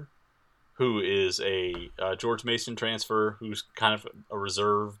Kier, who is a George Mason transfer, who's kind of a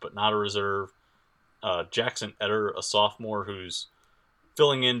reserve, but not a reserve. Jackson Etter, a sophomore, who's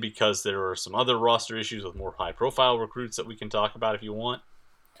filling in because there are some other roster issues with more high-profile recruits that we can talk about if you want.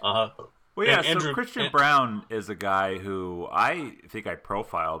 So Christian Brown is a guy who I think I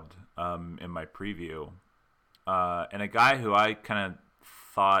profiled in my preview, and a guy who I kind of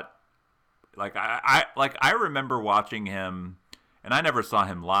thought, I remember watching him. And I never saw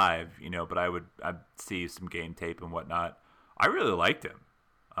him live, but I'd see some game tape and whatnot. I really liked him.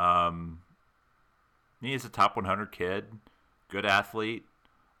 He's a top 100 kid, good athlete.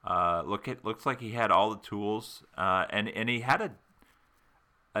 Looks like he had all the tools, and he had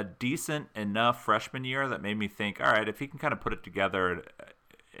a decent enough freshman year that made me think, all right, if he can kind of put it together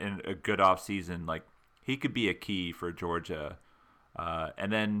in a good off season, he could be a key for Georgia.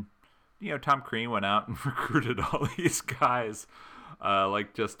 And then, Tom Crean went out and recruited all these guys.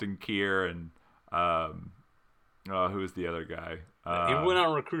 Like Justin Kier and who's the other guy? He went out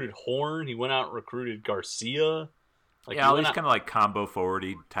and recruited Horn. He went out and recruited Garcia. All these kind of combo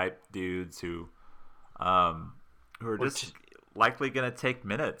forwardy type dudes who are just likely going to take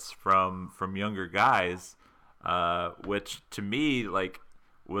minutes from younger guys, which to me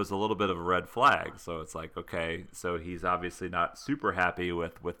was a little bit of a red flag. So it's okay, so he's obviously not super happy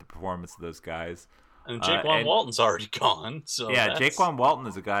with the performance of those guys. And Jaquan Walton's already gone. So yeah, Jaquan Walton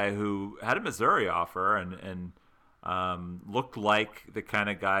is a guy who had a Missouri offer and looked like the kind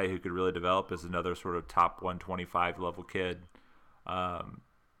of guy who could really develop as another sort of top 125 level kid.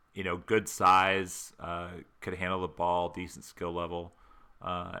 Good size, could handle the ball, decent skill level,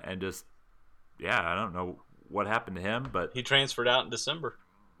 and just I don't know what happened to him, but he transferred out in December.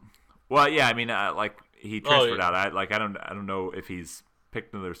 Well, yeah, I mean, he transferred out. I don't know if he's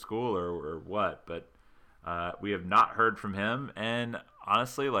picked another school or what, but we have not heard from him. And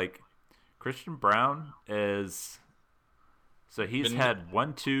honestly, Christian Brown is So he's had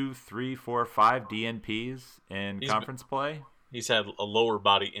 1, 2, 3, 4, 5 DNPs in conference play. He's had a lower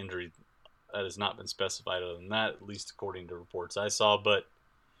body injury that has not been specified other than that, at least according to reports I saw. But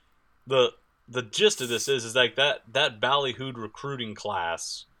the gist of this is like that ballyhooed recruiting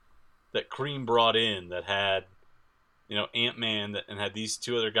class that Cream brought in that had, Ant-Man and had these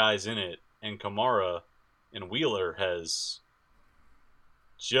two other guys in it, and Kamara and Wheeler has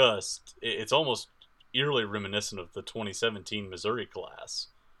it's almost eerily reminiscent of the 2017 Missouri class,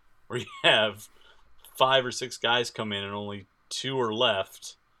 where you have 5 or 6 guys come in and only 2 are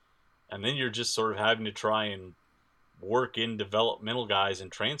left, and then you're just sort of having to try and work in developmental guys and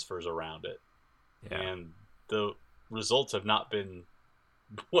transfers around it. Yeah. And the results have not been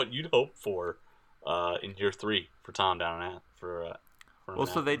what you'd hope for in year 3 for Tom down at for well,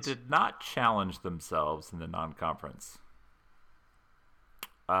 so they did not challenge themselves in the non-conference.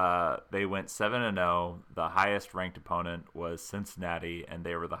 They went 7-0. The highest ranked opponent was Cincinnati, and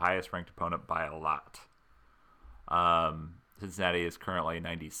they were the highest ranked opponent by a lot. Cincinnati is currently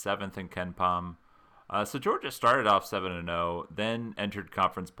 97th in KenPom. So Georgia started off 7-0, then entered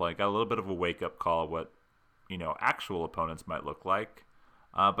conference play, got a little bit of a wake-up call what actual opponents might look like.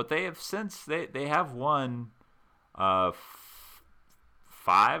 But they have since they have won 5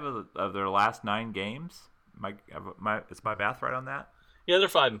 of their last 9 games. Is my math right on that? Yeah, they're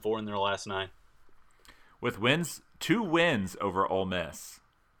 5-4 in their last 9. With wins, 2 wins over Ole Miss,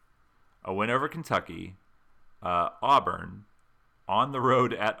 a win over Kentucky, Auburn, on the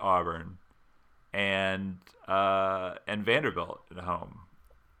road at Auburn, and Vanderbilt at home.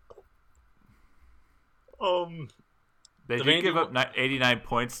 They did give up 89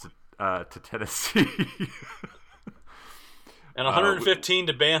 points to Tennessee, and 115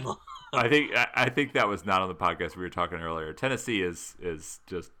 to Bama. I think that was not on the podcast we were talking earlier. Tennessee is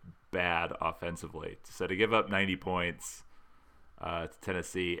just bad offensively. So to give up 90 points to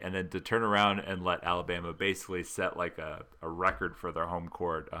Tennessee, and then to turn around and let Alabama basically set like a record for their home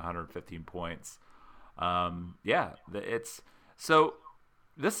court, 115 points. It's so.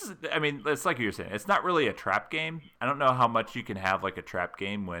 This is, it's like you were saying. It's not really a trap game. I don't know how much you can have like a trap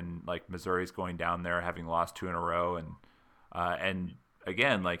game when like Missouri's going down there having lost 2 in a row, and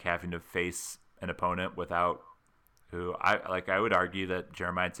again, like having to face an opponent without who I would argue that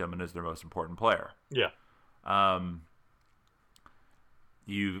Jeremiah Tillman is their most important player. Yeah.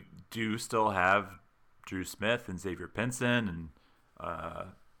 You do still have Drew Smith and Xavier Pinson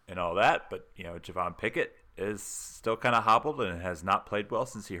and all that, but Javon Pickett is still kind of hobbled and has not played well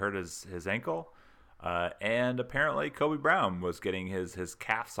since he hurt his ankle. And apparently Kobe Brown was getting his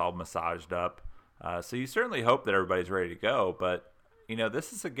calves all massaged up. So you certainly hope that everybody's ready to go, but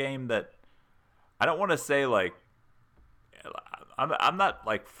this is a game that I don't want to say like I'm not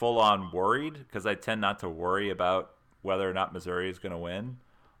like full on worried, because I tend not to worry about whether or not Missouri is going to win.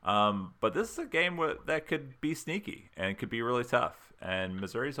 But this is a game that could be sneaky and could be really tough. And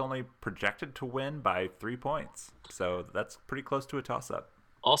Missouri's only projected to win by 3 points, so that's pretty close to a toss-up.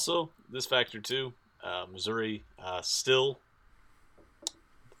 Also, this factor too, Missouri still.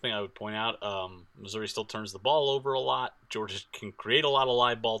 Thing I would point out, Missouri still turns the ball over a lot. Georgia can create a lot of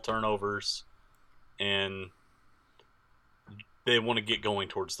live ball turnovers, and they want to get going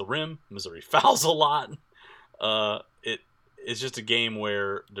towards the rim. Missouri fouls a lot. It's just a game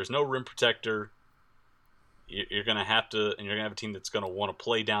where there's no rim protector. You're going to have to, and you're going to have a team that's going to want to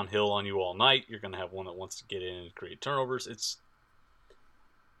play downhill on you all night. You're going to have one that wants to get in and create turnovers. It's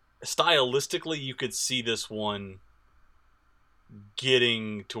stylistically, you could see this one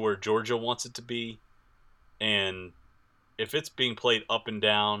getting to where Georgia wants it to be, and if it's being played up and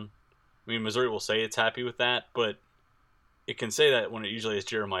down, Missouri will say it's happy with that, but it can say that when it usually has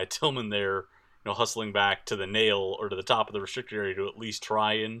Jeremiah Tillman there, hustling back to the nail or to the top of the restricted area to at least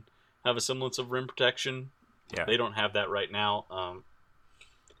try and have a semblance of rim protection. Yeah, they don't have that right now.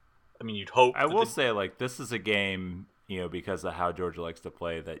 You'd hope. I will say, like, this is a game, because of how Georgia likes to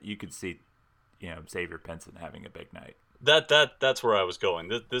play, that you could see, Xavier Pinson having a big night. That's where I was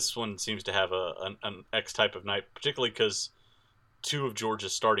going. This one seems to have an X type of night, particularly because 2 of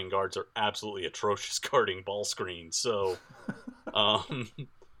Georgia's starting guards are absolutely atrocious guarding ball screens. So, and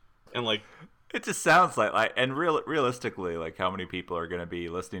like, it just sounds like and realistically, like, how many people are going to be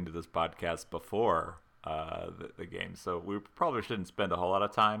listening to this podcast before the game? So we probably shouldn't spend a whole lot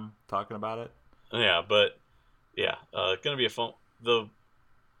of time talking about it. Yeah, but yeah, going to be a fun.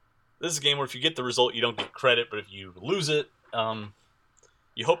 This is a game where if you get the result, you don't get credit, but if you lose it,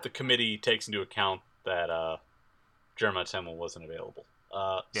 you hope the committee takes into account that Jeremiah Tillman wasn't available.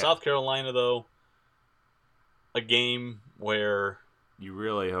 South Carolina, though, a game where you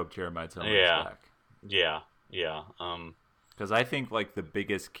really hope Jeremiah Tillman is back. Yeah. Because I think like the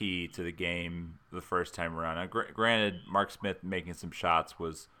biggest key to the game the first time around. Now, granted, Mark Smith making some shots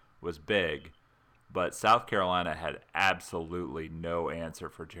was big, but South Carolina had absolutely no answer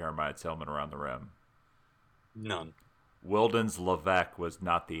for Jeremiah Tillman around the rim. None. Wildens Levesque was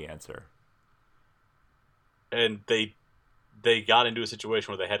not the answer. And they got into a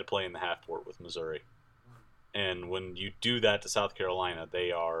situation where they had to play in the half court with Missouri. And when you do that to South Carolina,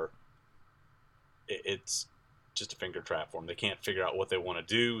 it's just a finger trap for them. They can't figure out what they want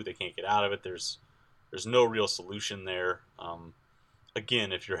to do. They can't get out of it. There's no real solution there.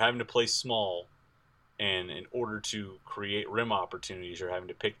 Again, if you're having to play small, and in order to create rim opportunities, you're having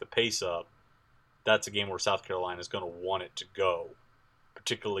to pick the pace up, that's a game where South Carolina is going to want it to go,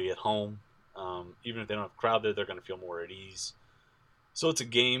 particularly at home. Even if they don't have a crowd there, they're going to feel more at ease. So it's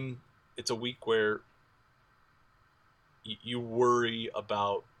a week where you worry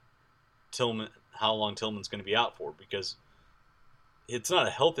about Tillman, how long Tillman's going to be out for, because it's not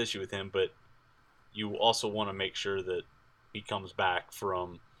a health issue with him, but you also want to make sure that he comes back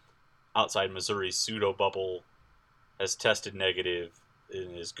from outside Missouri's pseudo bubble, has tested negative,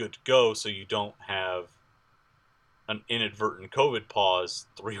 and is good to go, so you don't have an inadvertent COVID pause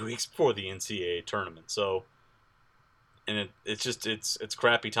 3 weeks before the NCAA tournament. So, and it's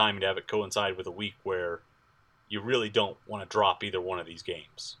crappy timing to have it coincide with a week where you really don't want to drop either one of these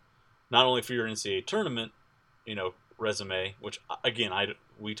games. Not only for your NCAA tournament, resume, which again,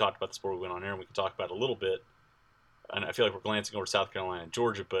 we talked about this before we went on air, and we can talk about it a little bit. And I feel like we're glancing over South Carolina and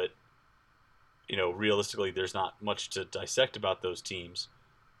Georgia, but realistically, there's not much to dissect about those teams.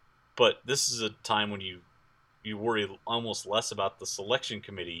 But this is a time when you worry almost less about the selection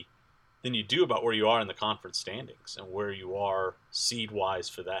committee than you do about where you are in the conference standings and where you are seed-wise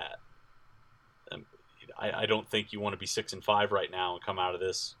for that. I don't think you want to be 6-5 right now and come out of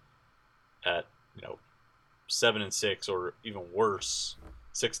this at 7-6 or even worse,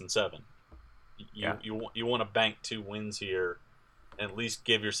 6-7. You want to bank 2 wins here and at least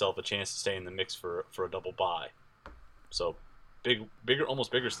give yourself a chance to stay in the mix for a double bye. So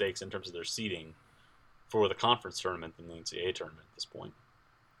almost bigger stakes in terms of their seeding for the conference tournament than the NCAA tournament at this point.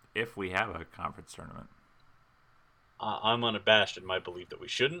 If we have a conference tournament. I'm unabashed in my belief that we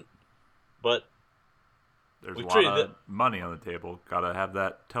shouldn't, but there's a lot of money on the table. Got to have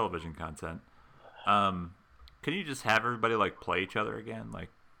that television content. Can you just have everybody play each other again?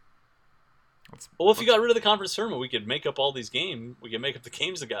 If you got rid of the conference tournament, we could make up all these games. We could make up the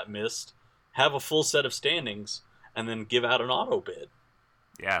games that got missed, have a full set of standings, and then give out an auto bid.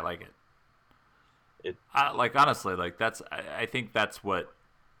 Yeah, I like it. Honestly, that's. I think that's what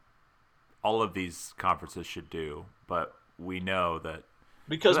all of these conferences should do. But we know that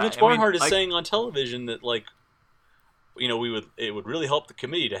because Mitch Barnhart is saying on television that it would really help the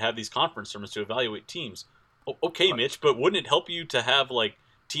committee to have these conference tournaments to evaluate teams. Okay, Mitch, but wouldn't it help you to have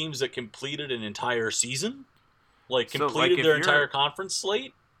teams that completed an entire season, completed their entire conference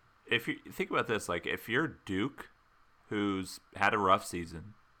slate? If you think about this, if you're Duke, who's had a rough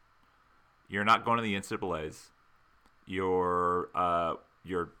season, you're not going to the NCAAs. Your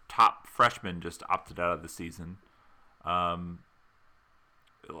top freshman just opted out of the season.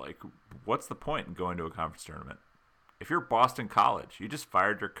 What's the point in going to a conference tournament? If you're Boston College, you just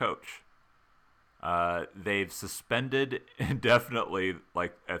fired your coach. They've suspended indefinitely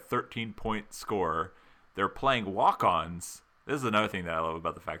a 13-point scorer. They're playing walk-ons. This is another thing that I love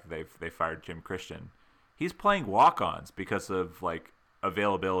about the fact that they fired Jim Christian. He's playing walk-ons because of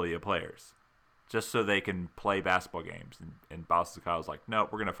availability of players, just so they can play basketball games. And Boston College is like, no,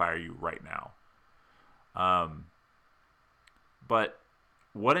 we're gonna fire you right now. But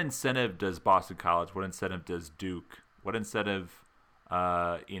what incentive does Boston College? What incentive does Duke? What incentive?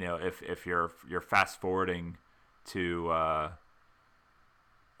 If you're fast forwarding to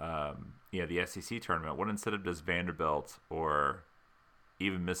the SEC tournament, what incentive does Vanderbilt or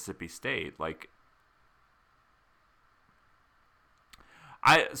even Mississippi State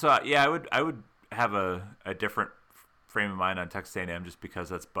I would have a different frame of mind on Texas A&M just because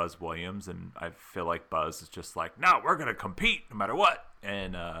that's Buzz Williams, and I feel like Buzz is just no, we're gonna compete no matter what,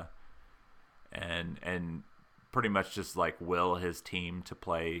 and pretty much just will his team to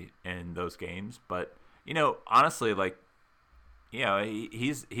play in those games. But honestly,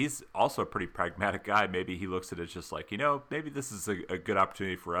 he's also a pretty pragmatic guy. Maybe he looks at it just maybe this is a good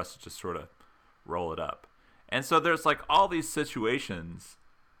opportunity for us to just sort of roll it up. And so there's all these situations,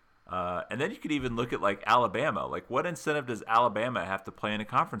 and then you could even look at Alabama. What incentive does Alabama have to play in a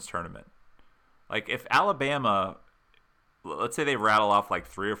conference tournament? If Alabama, let's say they rattle off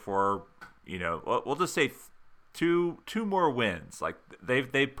 3 or 4, we'll just say two more wins.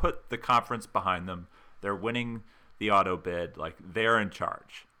 They put the conference behind them. They're winning the auto bid. Like, they're in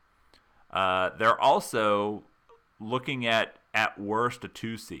charge. They're also looking at worst, a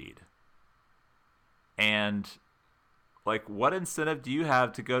 2 seed. And, like, what incentive do you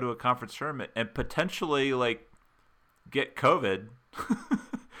have to go to a conference tournament and potentially, like, get COVID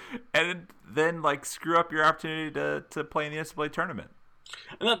and then, like, screw up your opportunity to play in the NCAA tournament?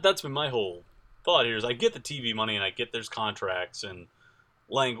 And that's been my whole thought here is I get the TV money and I get there's contracts and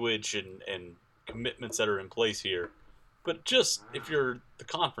language and commitments that are in place here. But just if you're the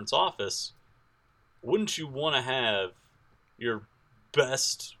conference office, wouldn't you want to have your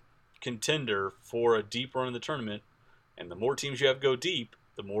best contender for a deep run in the tournament? And the more teams you have go deep,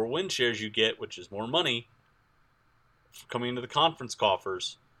 the more win shares you get, which is more money coming into the conference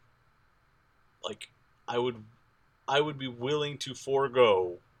coffers. Like, I would be willing to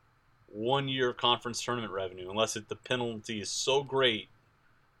forego 1 year of conference tournament revenue unless the penalty is so great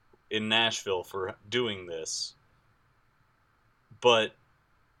in Nashville for doing this. But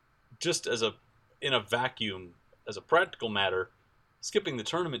just in a vacuum, as a practical matter, skipping the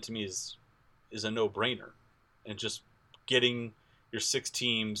tournament to me is a no-brainer. And just getting your 6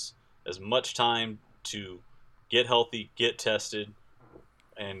 teams as much time to get healthy, get tested,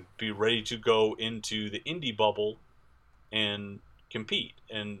 and be ready to go into the indie bubble and compete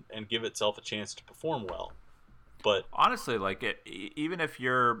and give itself a chance to perform well. But honestly, like, even if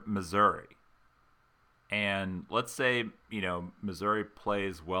you're Missouri, and let's say, Missouri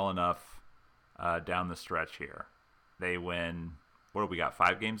plays well enough down the stretch here, they win. What do we got?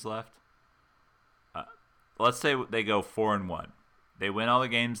 5 games left. Let's say they go 4-1. They win all the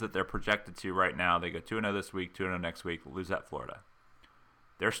games that they're projected to right now. They go 2-0 this week, 2-0 next week. Lose at Florida.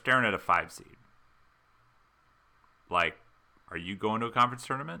 They're staring at a 5 seed. Like, are you going to a conference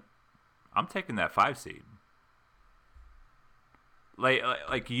tournament? I'm taking that 5 seed.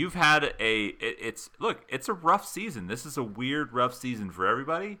 Like you've had it's a rough season. This is a weird, rough season for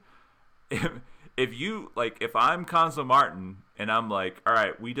everybody. If I'm Conzo Martin and I'm like, all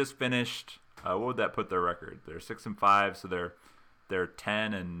right, we just finished. What would that put their record? They're 6-5, so they're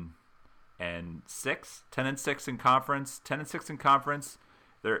 10-6, 10-6 in conference, 10-6 in conference.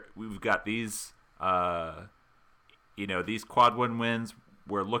 We've got these, these quad 1 wins.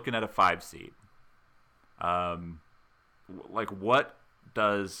 We're looking at a 5 seed. Like, what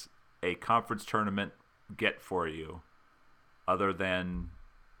does a conference tournament get for you other than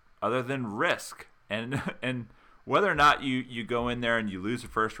risk and whether or not you go in there and you lose the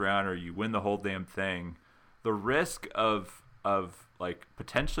first round or you win the whole damn thing, the risk of like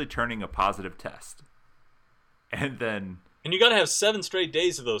potentially turning a positive test and you got to have 7 straight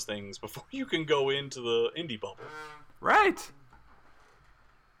days of those things before you can go into the indie bubble, right?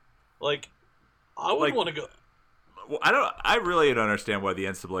 Like, I would want to go. Well, I really don't understand why the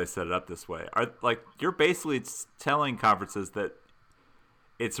NCAA set it up this way. You're basically telling conferences that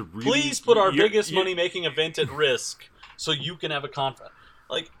it's really, please put our biggest money-making event at risk so you can have a conference.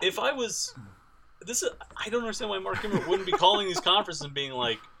 Like, if I was I don't understand why Mark Emmert wouldn't be calling these conferences and being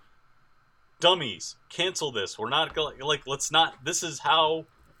like, dummies, cancel this. We're not going, like, let's not, this is how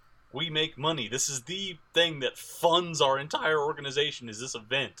we make money. This is the thing that funds our entire organization, is this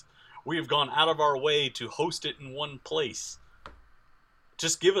event. We have gone out of our way to host it in one place.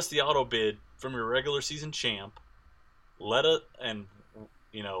 Just give us the auto bid from your regular season champ.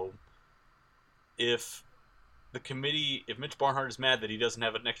 If the committee, if Mitch Barnhart is mad that he doesn't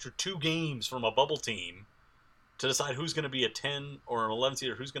have an extra 2 games from a bubble team to decide who's going to be a 10 or an 11 seed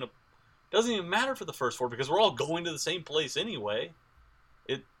or who's going to, doesn't even matter for the first 4 because we're all going to the same place anyway.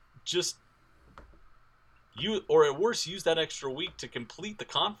 It just, or at worst, use that extra week to complete the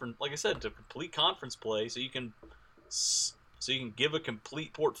conference. Like I said, to complete conference play, so you can give a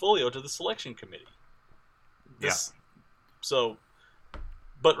complete portfolio to the selection committee. So,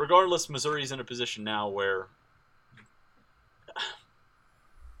 but regardless, Missouri's in a position now where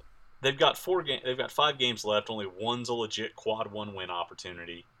they've got 5 games left. Only one's a legit quad 1 win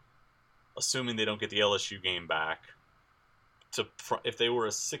opportunity, assuming they don't get the LSU game back. If they were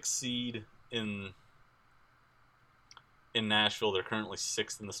a 6 seed in Nashville, they're currently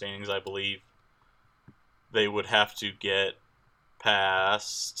 6th in the standings, I believe. They would have to get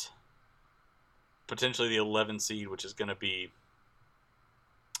past potentially the 11 seed, which is going to be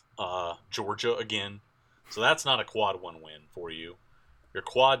Georgia again. So that's not a quad 1 win for you. Your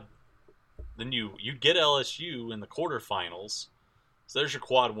quad, then you get LSU in the quarterfinals. So there's your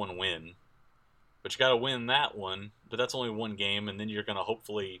quad 1 win. But you got to win that one. But that's only 1 game, and then you're going to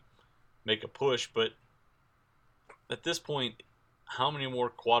hopefully make a push. But at this point, how many more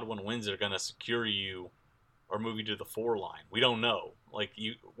quad 1 wins are going to secure you or move you to the 4 line? We don't know. Like,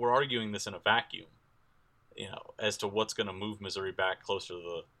 we're arguing this in a vacuum. as to what's going to move Missouri back closer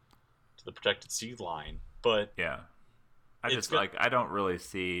to the protected seed line. But Yeah. I don't really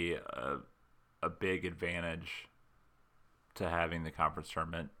see a big advantage to having the conference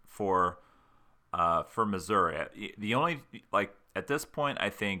tournament for Missouri. The only, like, at this point, I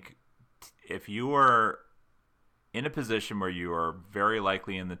think if you are in a position where you are very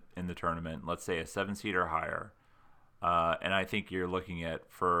likely in the tournament, let's say a 7 seed or higher, and I think you're looking at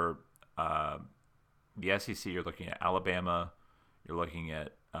for the SEC, you're looking at Alabama, you're looking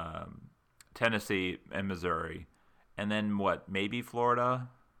at Tennessee and Missouri, and then maybe Florida.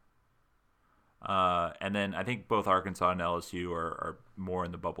 And then I think both Arkansas and LSU are more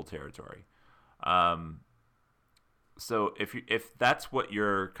in the bubble territory. So if that's what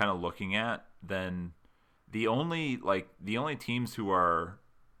you're kind of looking at, then the only teams who are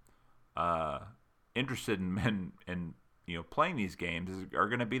interested in playing these games are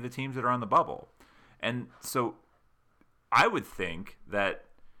going to be the teams that are on the bubble. And so I would think that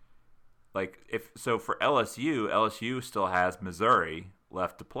for LSU still has Missouri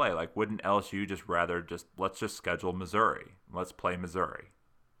left to play. Like, wouldn't LSU let's just schedule Missouri. Let's play Missouri.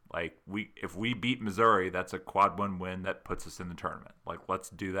 Like, if we beat Missouri, that's a quad 1 win that puts us in the tournament. Like, let's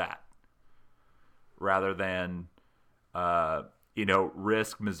do that. Rather than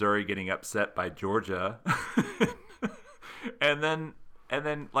risk Missouri getting upset by Georgia. and then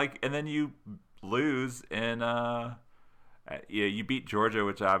you lose and you beat Georgia,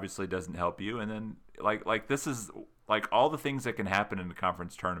 which obviously doesn't help you, and then this is all the things that can happen in the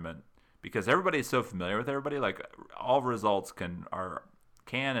conference tournament, because everybody is so familiar with everybody. Like, all results can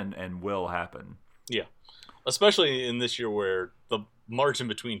and will happen. Yeah, especially in this year where the margin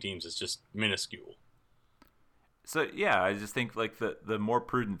between teams is just minuscule. So yeah, I just think the more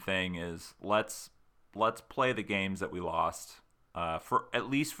prudent thing is let's play the games that we lost, for at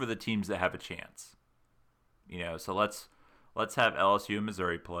least for the teams that have a chance. So let's have LSU and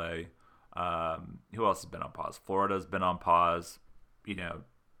Missouri play. Who else has been on pause? Florida's been on pause.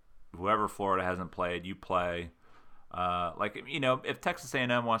 Whoever Florida hasn't played, you play. If Texas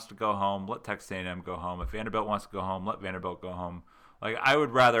A&M wants to go home, let Texas A&M go home. If Vanderbilt wants to go home, let Vanderbilt go home. I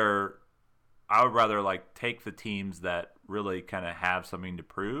would rather take the teams that really kind of have something to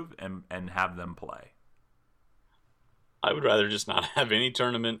prove and have them play. I would rather just not have any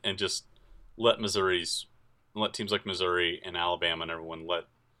tournament and just let teams like Missouri and Alabama and everyone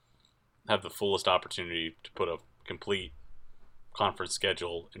have the fullest opportunity to put a complete conference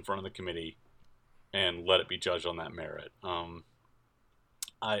schedule in front of the committee and let it be judged on that merit. And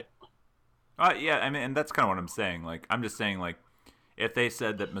that's kind of what I'm saying. I'm just saying, if they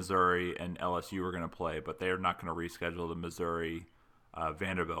said that Missouri and LSU were going to play, but they're not going to reschedule the Missouri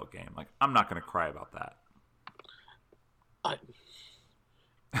Vanderbilt game, I'm not going to cry about that.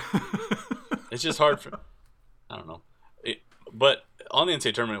 It's just hard for. I don't know. But on the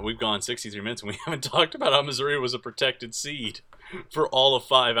NCAA tournament, we've gone 63 minutes, and we haven't talked about how Missouri was a protected seed for all of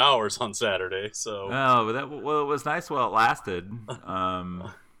 5 hours on Saturday. So but it was nice while it lasted.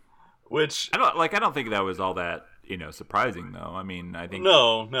 Which I don't think that was all that surprising, though. I mean, I think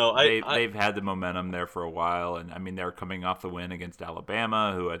they've had the momentum there for a while, and I mean, they're coming off the win against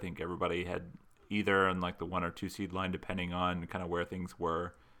Alabama, who I think everybody had either on the 1 or 2 seed line, depending on kind of where things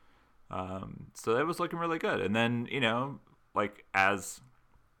were. So it was looking really good. And then, as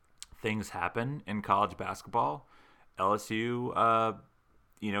things happen in college basketball, LSU,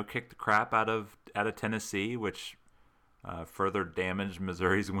 kicked the crap out of Tennessee, which further damaged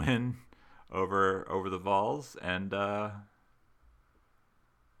Missouri's win over the Vols. And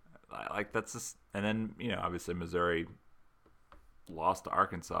that's just, and then, obviously Missouri lost to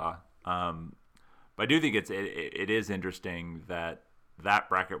Arkansas. But I do think it is interesting that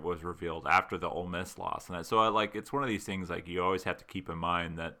bracket was revealed after the Ole Miss loss, and so it's one of these things you always have to keep in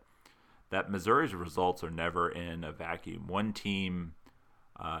mind that Missouri's results are never in a vacuum. One team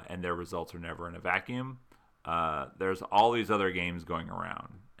and their results are never in a vacuum. There's all these other games going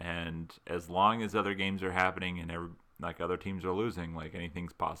around, and as long as other games are happening and other teams are losing,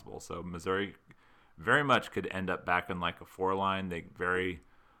 anything's possible. So Missouri very much could end up back in a 4 line. They very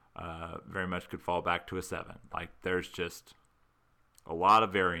much could fall back to a 7. There's just a lot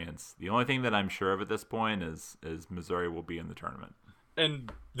of variance. The only thing that I'm sure of at this point is Missouri will be in the tournament.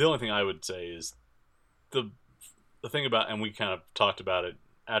 And the only thing I would say is the thing about, and we kind of talked about it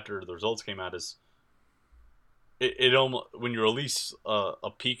after the results came out, is it almost, when you release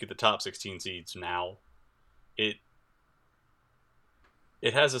a peek at the top 16 seeds now, it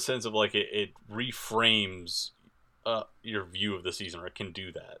has a sense of it reframes your view of the season, or it can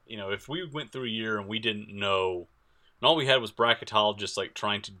do that. If we went through a year and we didn't know, and all we had was bracketologists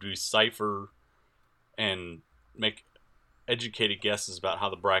trying to decipher and make educated guesses about how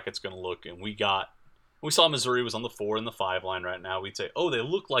the bracket's going to look, and we saw Missouri was on the 4 and the 5 line right now, we'd say, oh, they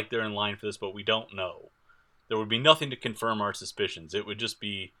look like they're in line for this, but we don't know. There would be nothing to confirm our suspicions. It would just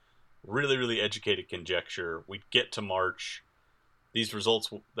be really, really educated conjecture. We'd get to March. These results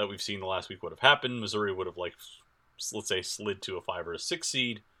that we've seen the last week would have happened. Missouri would have, let's say, slid to a 5 or a 6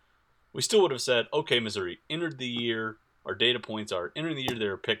 seed. We still would have said, okay, Missouri entered the year. Our data points are entering the year they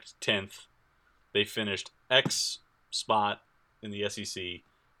were picked 10th. They finished X spot in the SEC,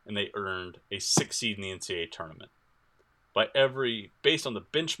 and they earned a 6 seed in the NCAA tournament. Based on the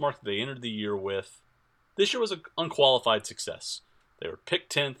benchmark that they entered the year with, this year was an unqualified success. They were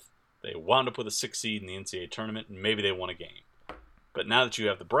picked 10th. They wound up with a 6 seed in the NCAA tournament, and maybe they won a game. But now that you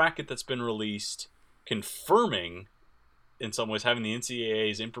have the bracket that's been released, confirming, in some ways, having the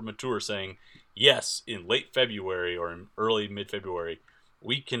NCAA's imprimatur saying, yes, in late February or in early mid-February,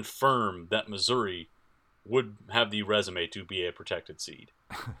 we confirm that Missouri would have the resume to be a protected seed.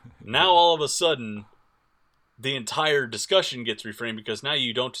 Now, all of a sudden, the entire discussion gets reframed because now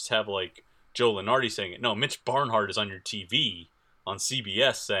you don't just have, Joe Lunardi saying it. No, Mitch Barnhart is on your TV on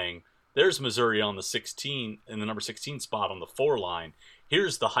CBS saying, there's Missouri on the 16, in the number 16 spot on the 4 line.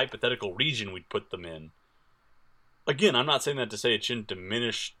 Here's the hypothetical region we'd put them in. Again, I'm not saying that to say it shouldn't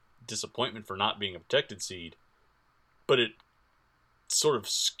diminish disappointment for not being a protected seed, but it sort of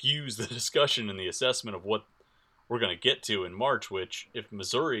skews the discussion and the assessment of what we're going to get to in March, which if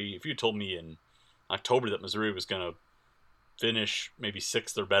you told me in October that Missouri was going to finish maybe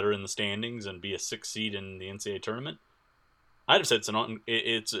 6th or better in the standings and be a 6th seed in the NCAA tournament, I'd have said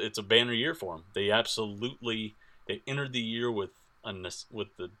it's a banner year for them. They entered the year with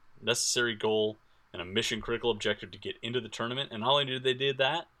the necessary goal and a mission critical objective to get into the tournament, and not only did they did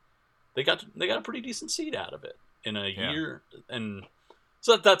that, they got a pretty decent seed out of it in a year. And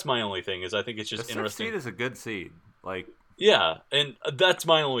so that's my only thing, is I think it's just interesting. The 6th seed is a good seed. Yeah, and that's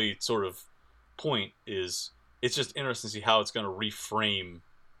my only sort of point, is it's just interesting to see how it's going to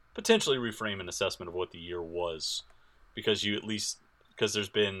potentially reframe an assessment of what the year was. Because there's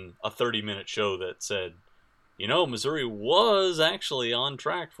been a 30-minute show that said, Missouri was actually on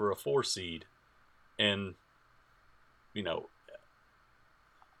track for a 4 seed. And,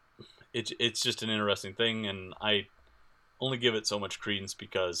 it's just an interesting thing, and I only give it so much credence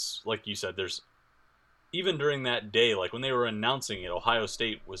because, like you said, even during that day, when they were announcing it, Ohio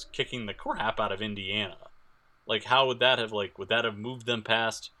State was kicking the crap out of Indiana. How would that have moved them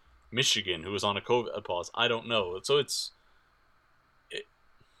past Michigan, who was on a COVID pause? I don't know. So it's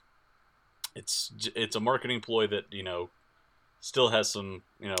a marketing ploy that still has some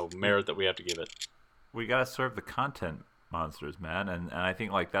merit that we have to give it. We gotta serve the content monsters, man, and I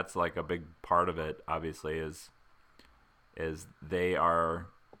think that's a big part of it. Obviously, is they are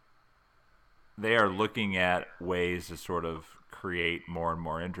looking at ways to sort of create more and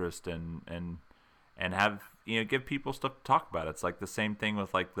more interest and have give people stuff to talk about. It's the same thing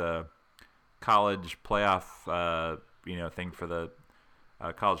with the college playoff thing for the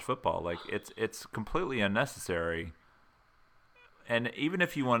college football. It's completely unnecessary. And even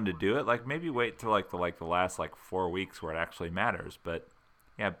if you wanted to do it, maybe wait till the last 4 weeks where it actually matters. But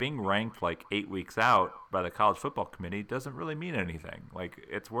yeah, being ranked 8 weeks out by the college football committee doesn't really mean anything.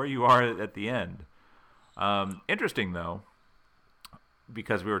 It's where you are at the end. Interesting though,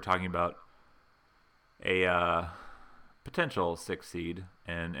 because we were talking about a potential 6 seed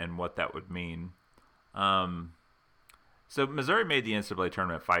and what that would mean. So Missouri made the NCAA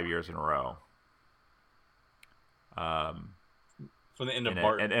tournament 5 years in a row. From the end of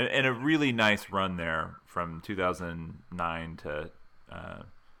March. And a really nice run there from 2009 to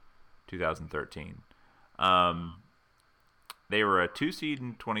 2013. They were a 2 seed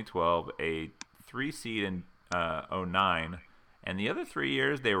in 2012, a 3 seed in 2009, and the other 3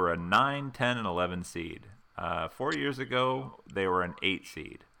 years they were a 9, 10, and 11 seed. 4 years ago they were an 8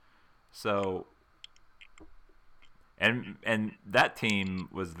 seed. So, and that team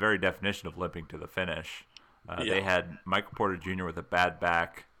was the very definition of limping to the finish. They had Michael Porter Jr. with a bad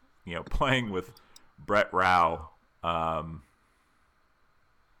back, playing with Brett Rao. On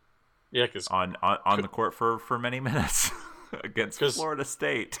the court for many minutes against Florida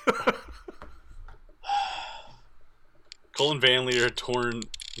State. Colin Van Leer had torn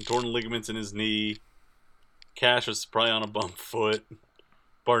ligaments in his knee. Cash was probably on a bum foot.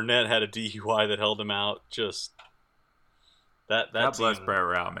 Barnett had a DUI that held him out. Just that. God bless Brett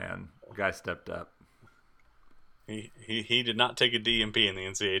Rao, man. The guy stepped up. He did not take a DMP in the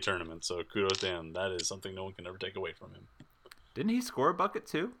NCAA tournament, so kudos to him. That is something no one can ever take away from him. Didn't he score a bucket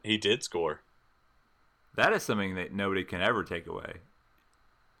too? He did score. That is something that nobody can ever take away.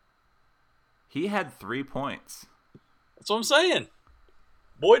 He had 3 points. That's what I'm saying.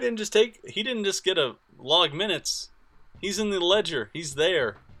 Boy didn't just get a log minutes. He's in the ledger. He's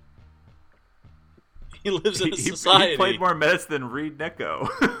there. He lives in a society. He played more minutes than Reed Nico.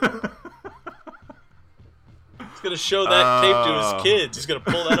 He's going to show that tape to his kids. He's going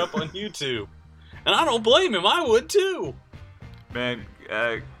to pull that up on YouTube. And I don't blame him. I would too. Man,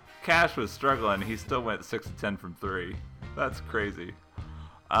 Cash was struggling. He still went 6 of 10 from 3. That's crazy.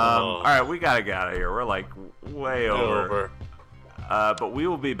 All right, we got to get out of here. We're like way over. But we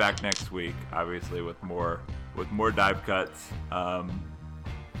will be back next week, obviously, with more dive cuts.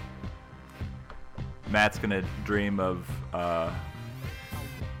 Matt's gonna dream of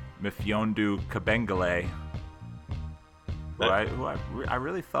Mfiondu Kabengele, who I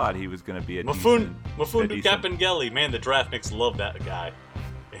really thought he was gonna be a Mfiondu Kabengele. Man, the draft nicks love that guy.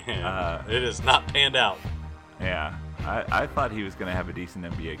 And it has not panned out. Yeah, I thought he was gonna have a decent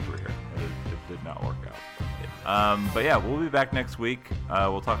NBA career. It did not work out. But yeah, we'll be back next week.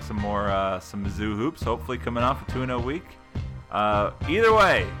 We'll talk some more some Mizzou hoops. Hopefully, coming off a 2-0 week. Either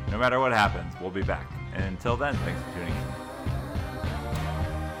way, no matter what happens, we'll be back. And until then, thanks for tuning in.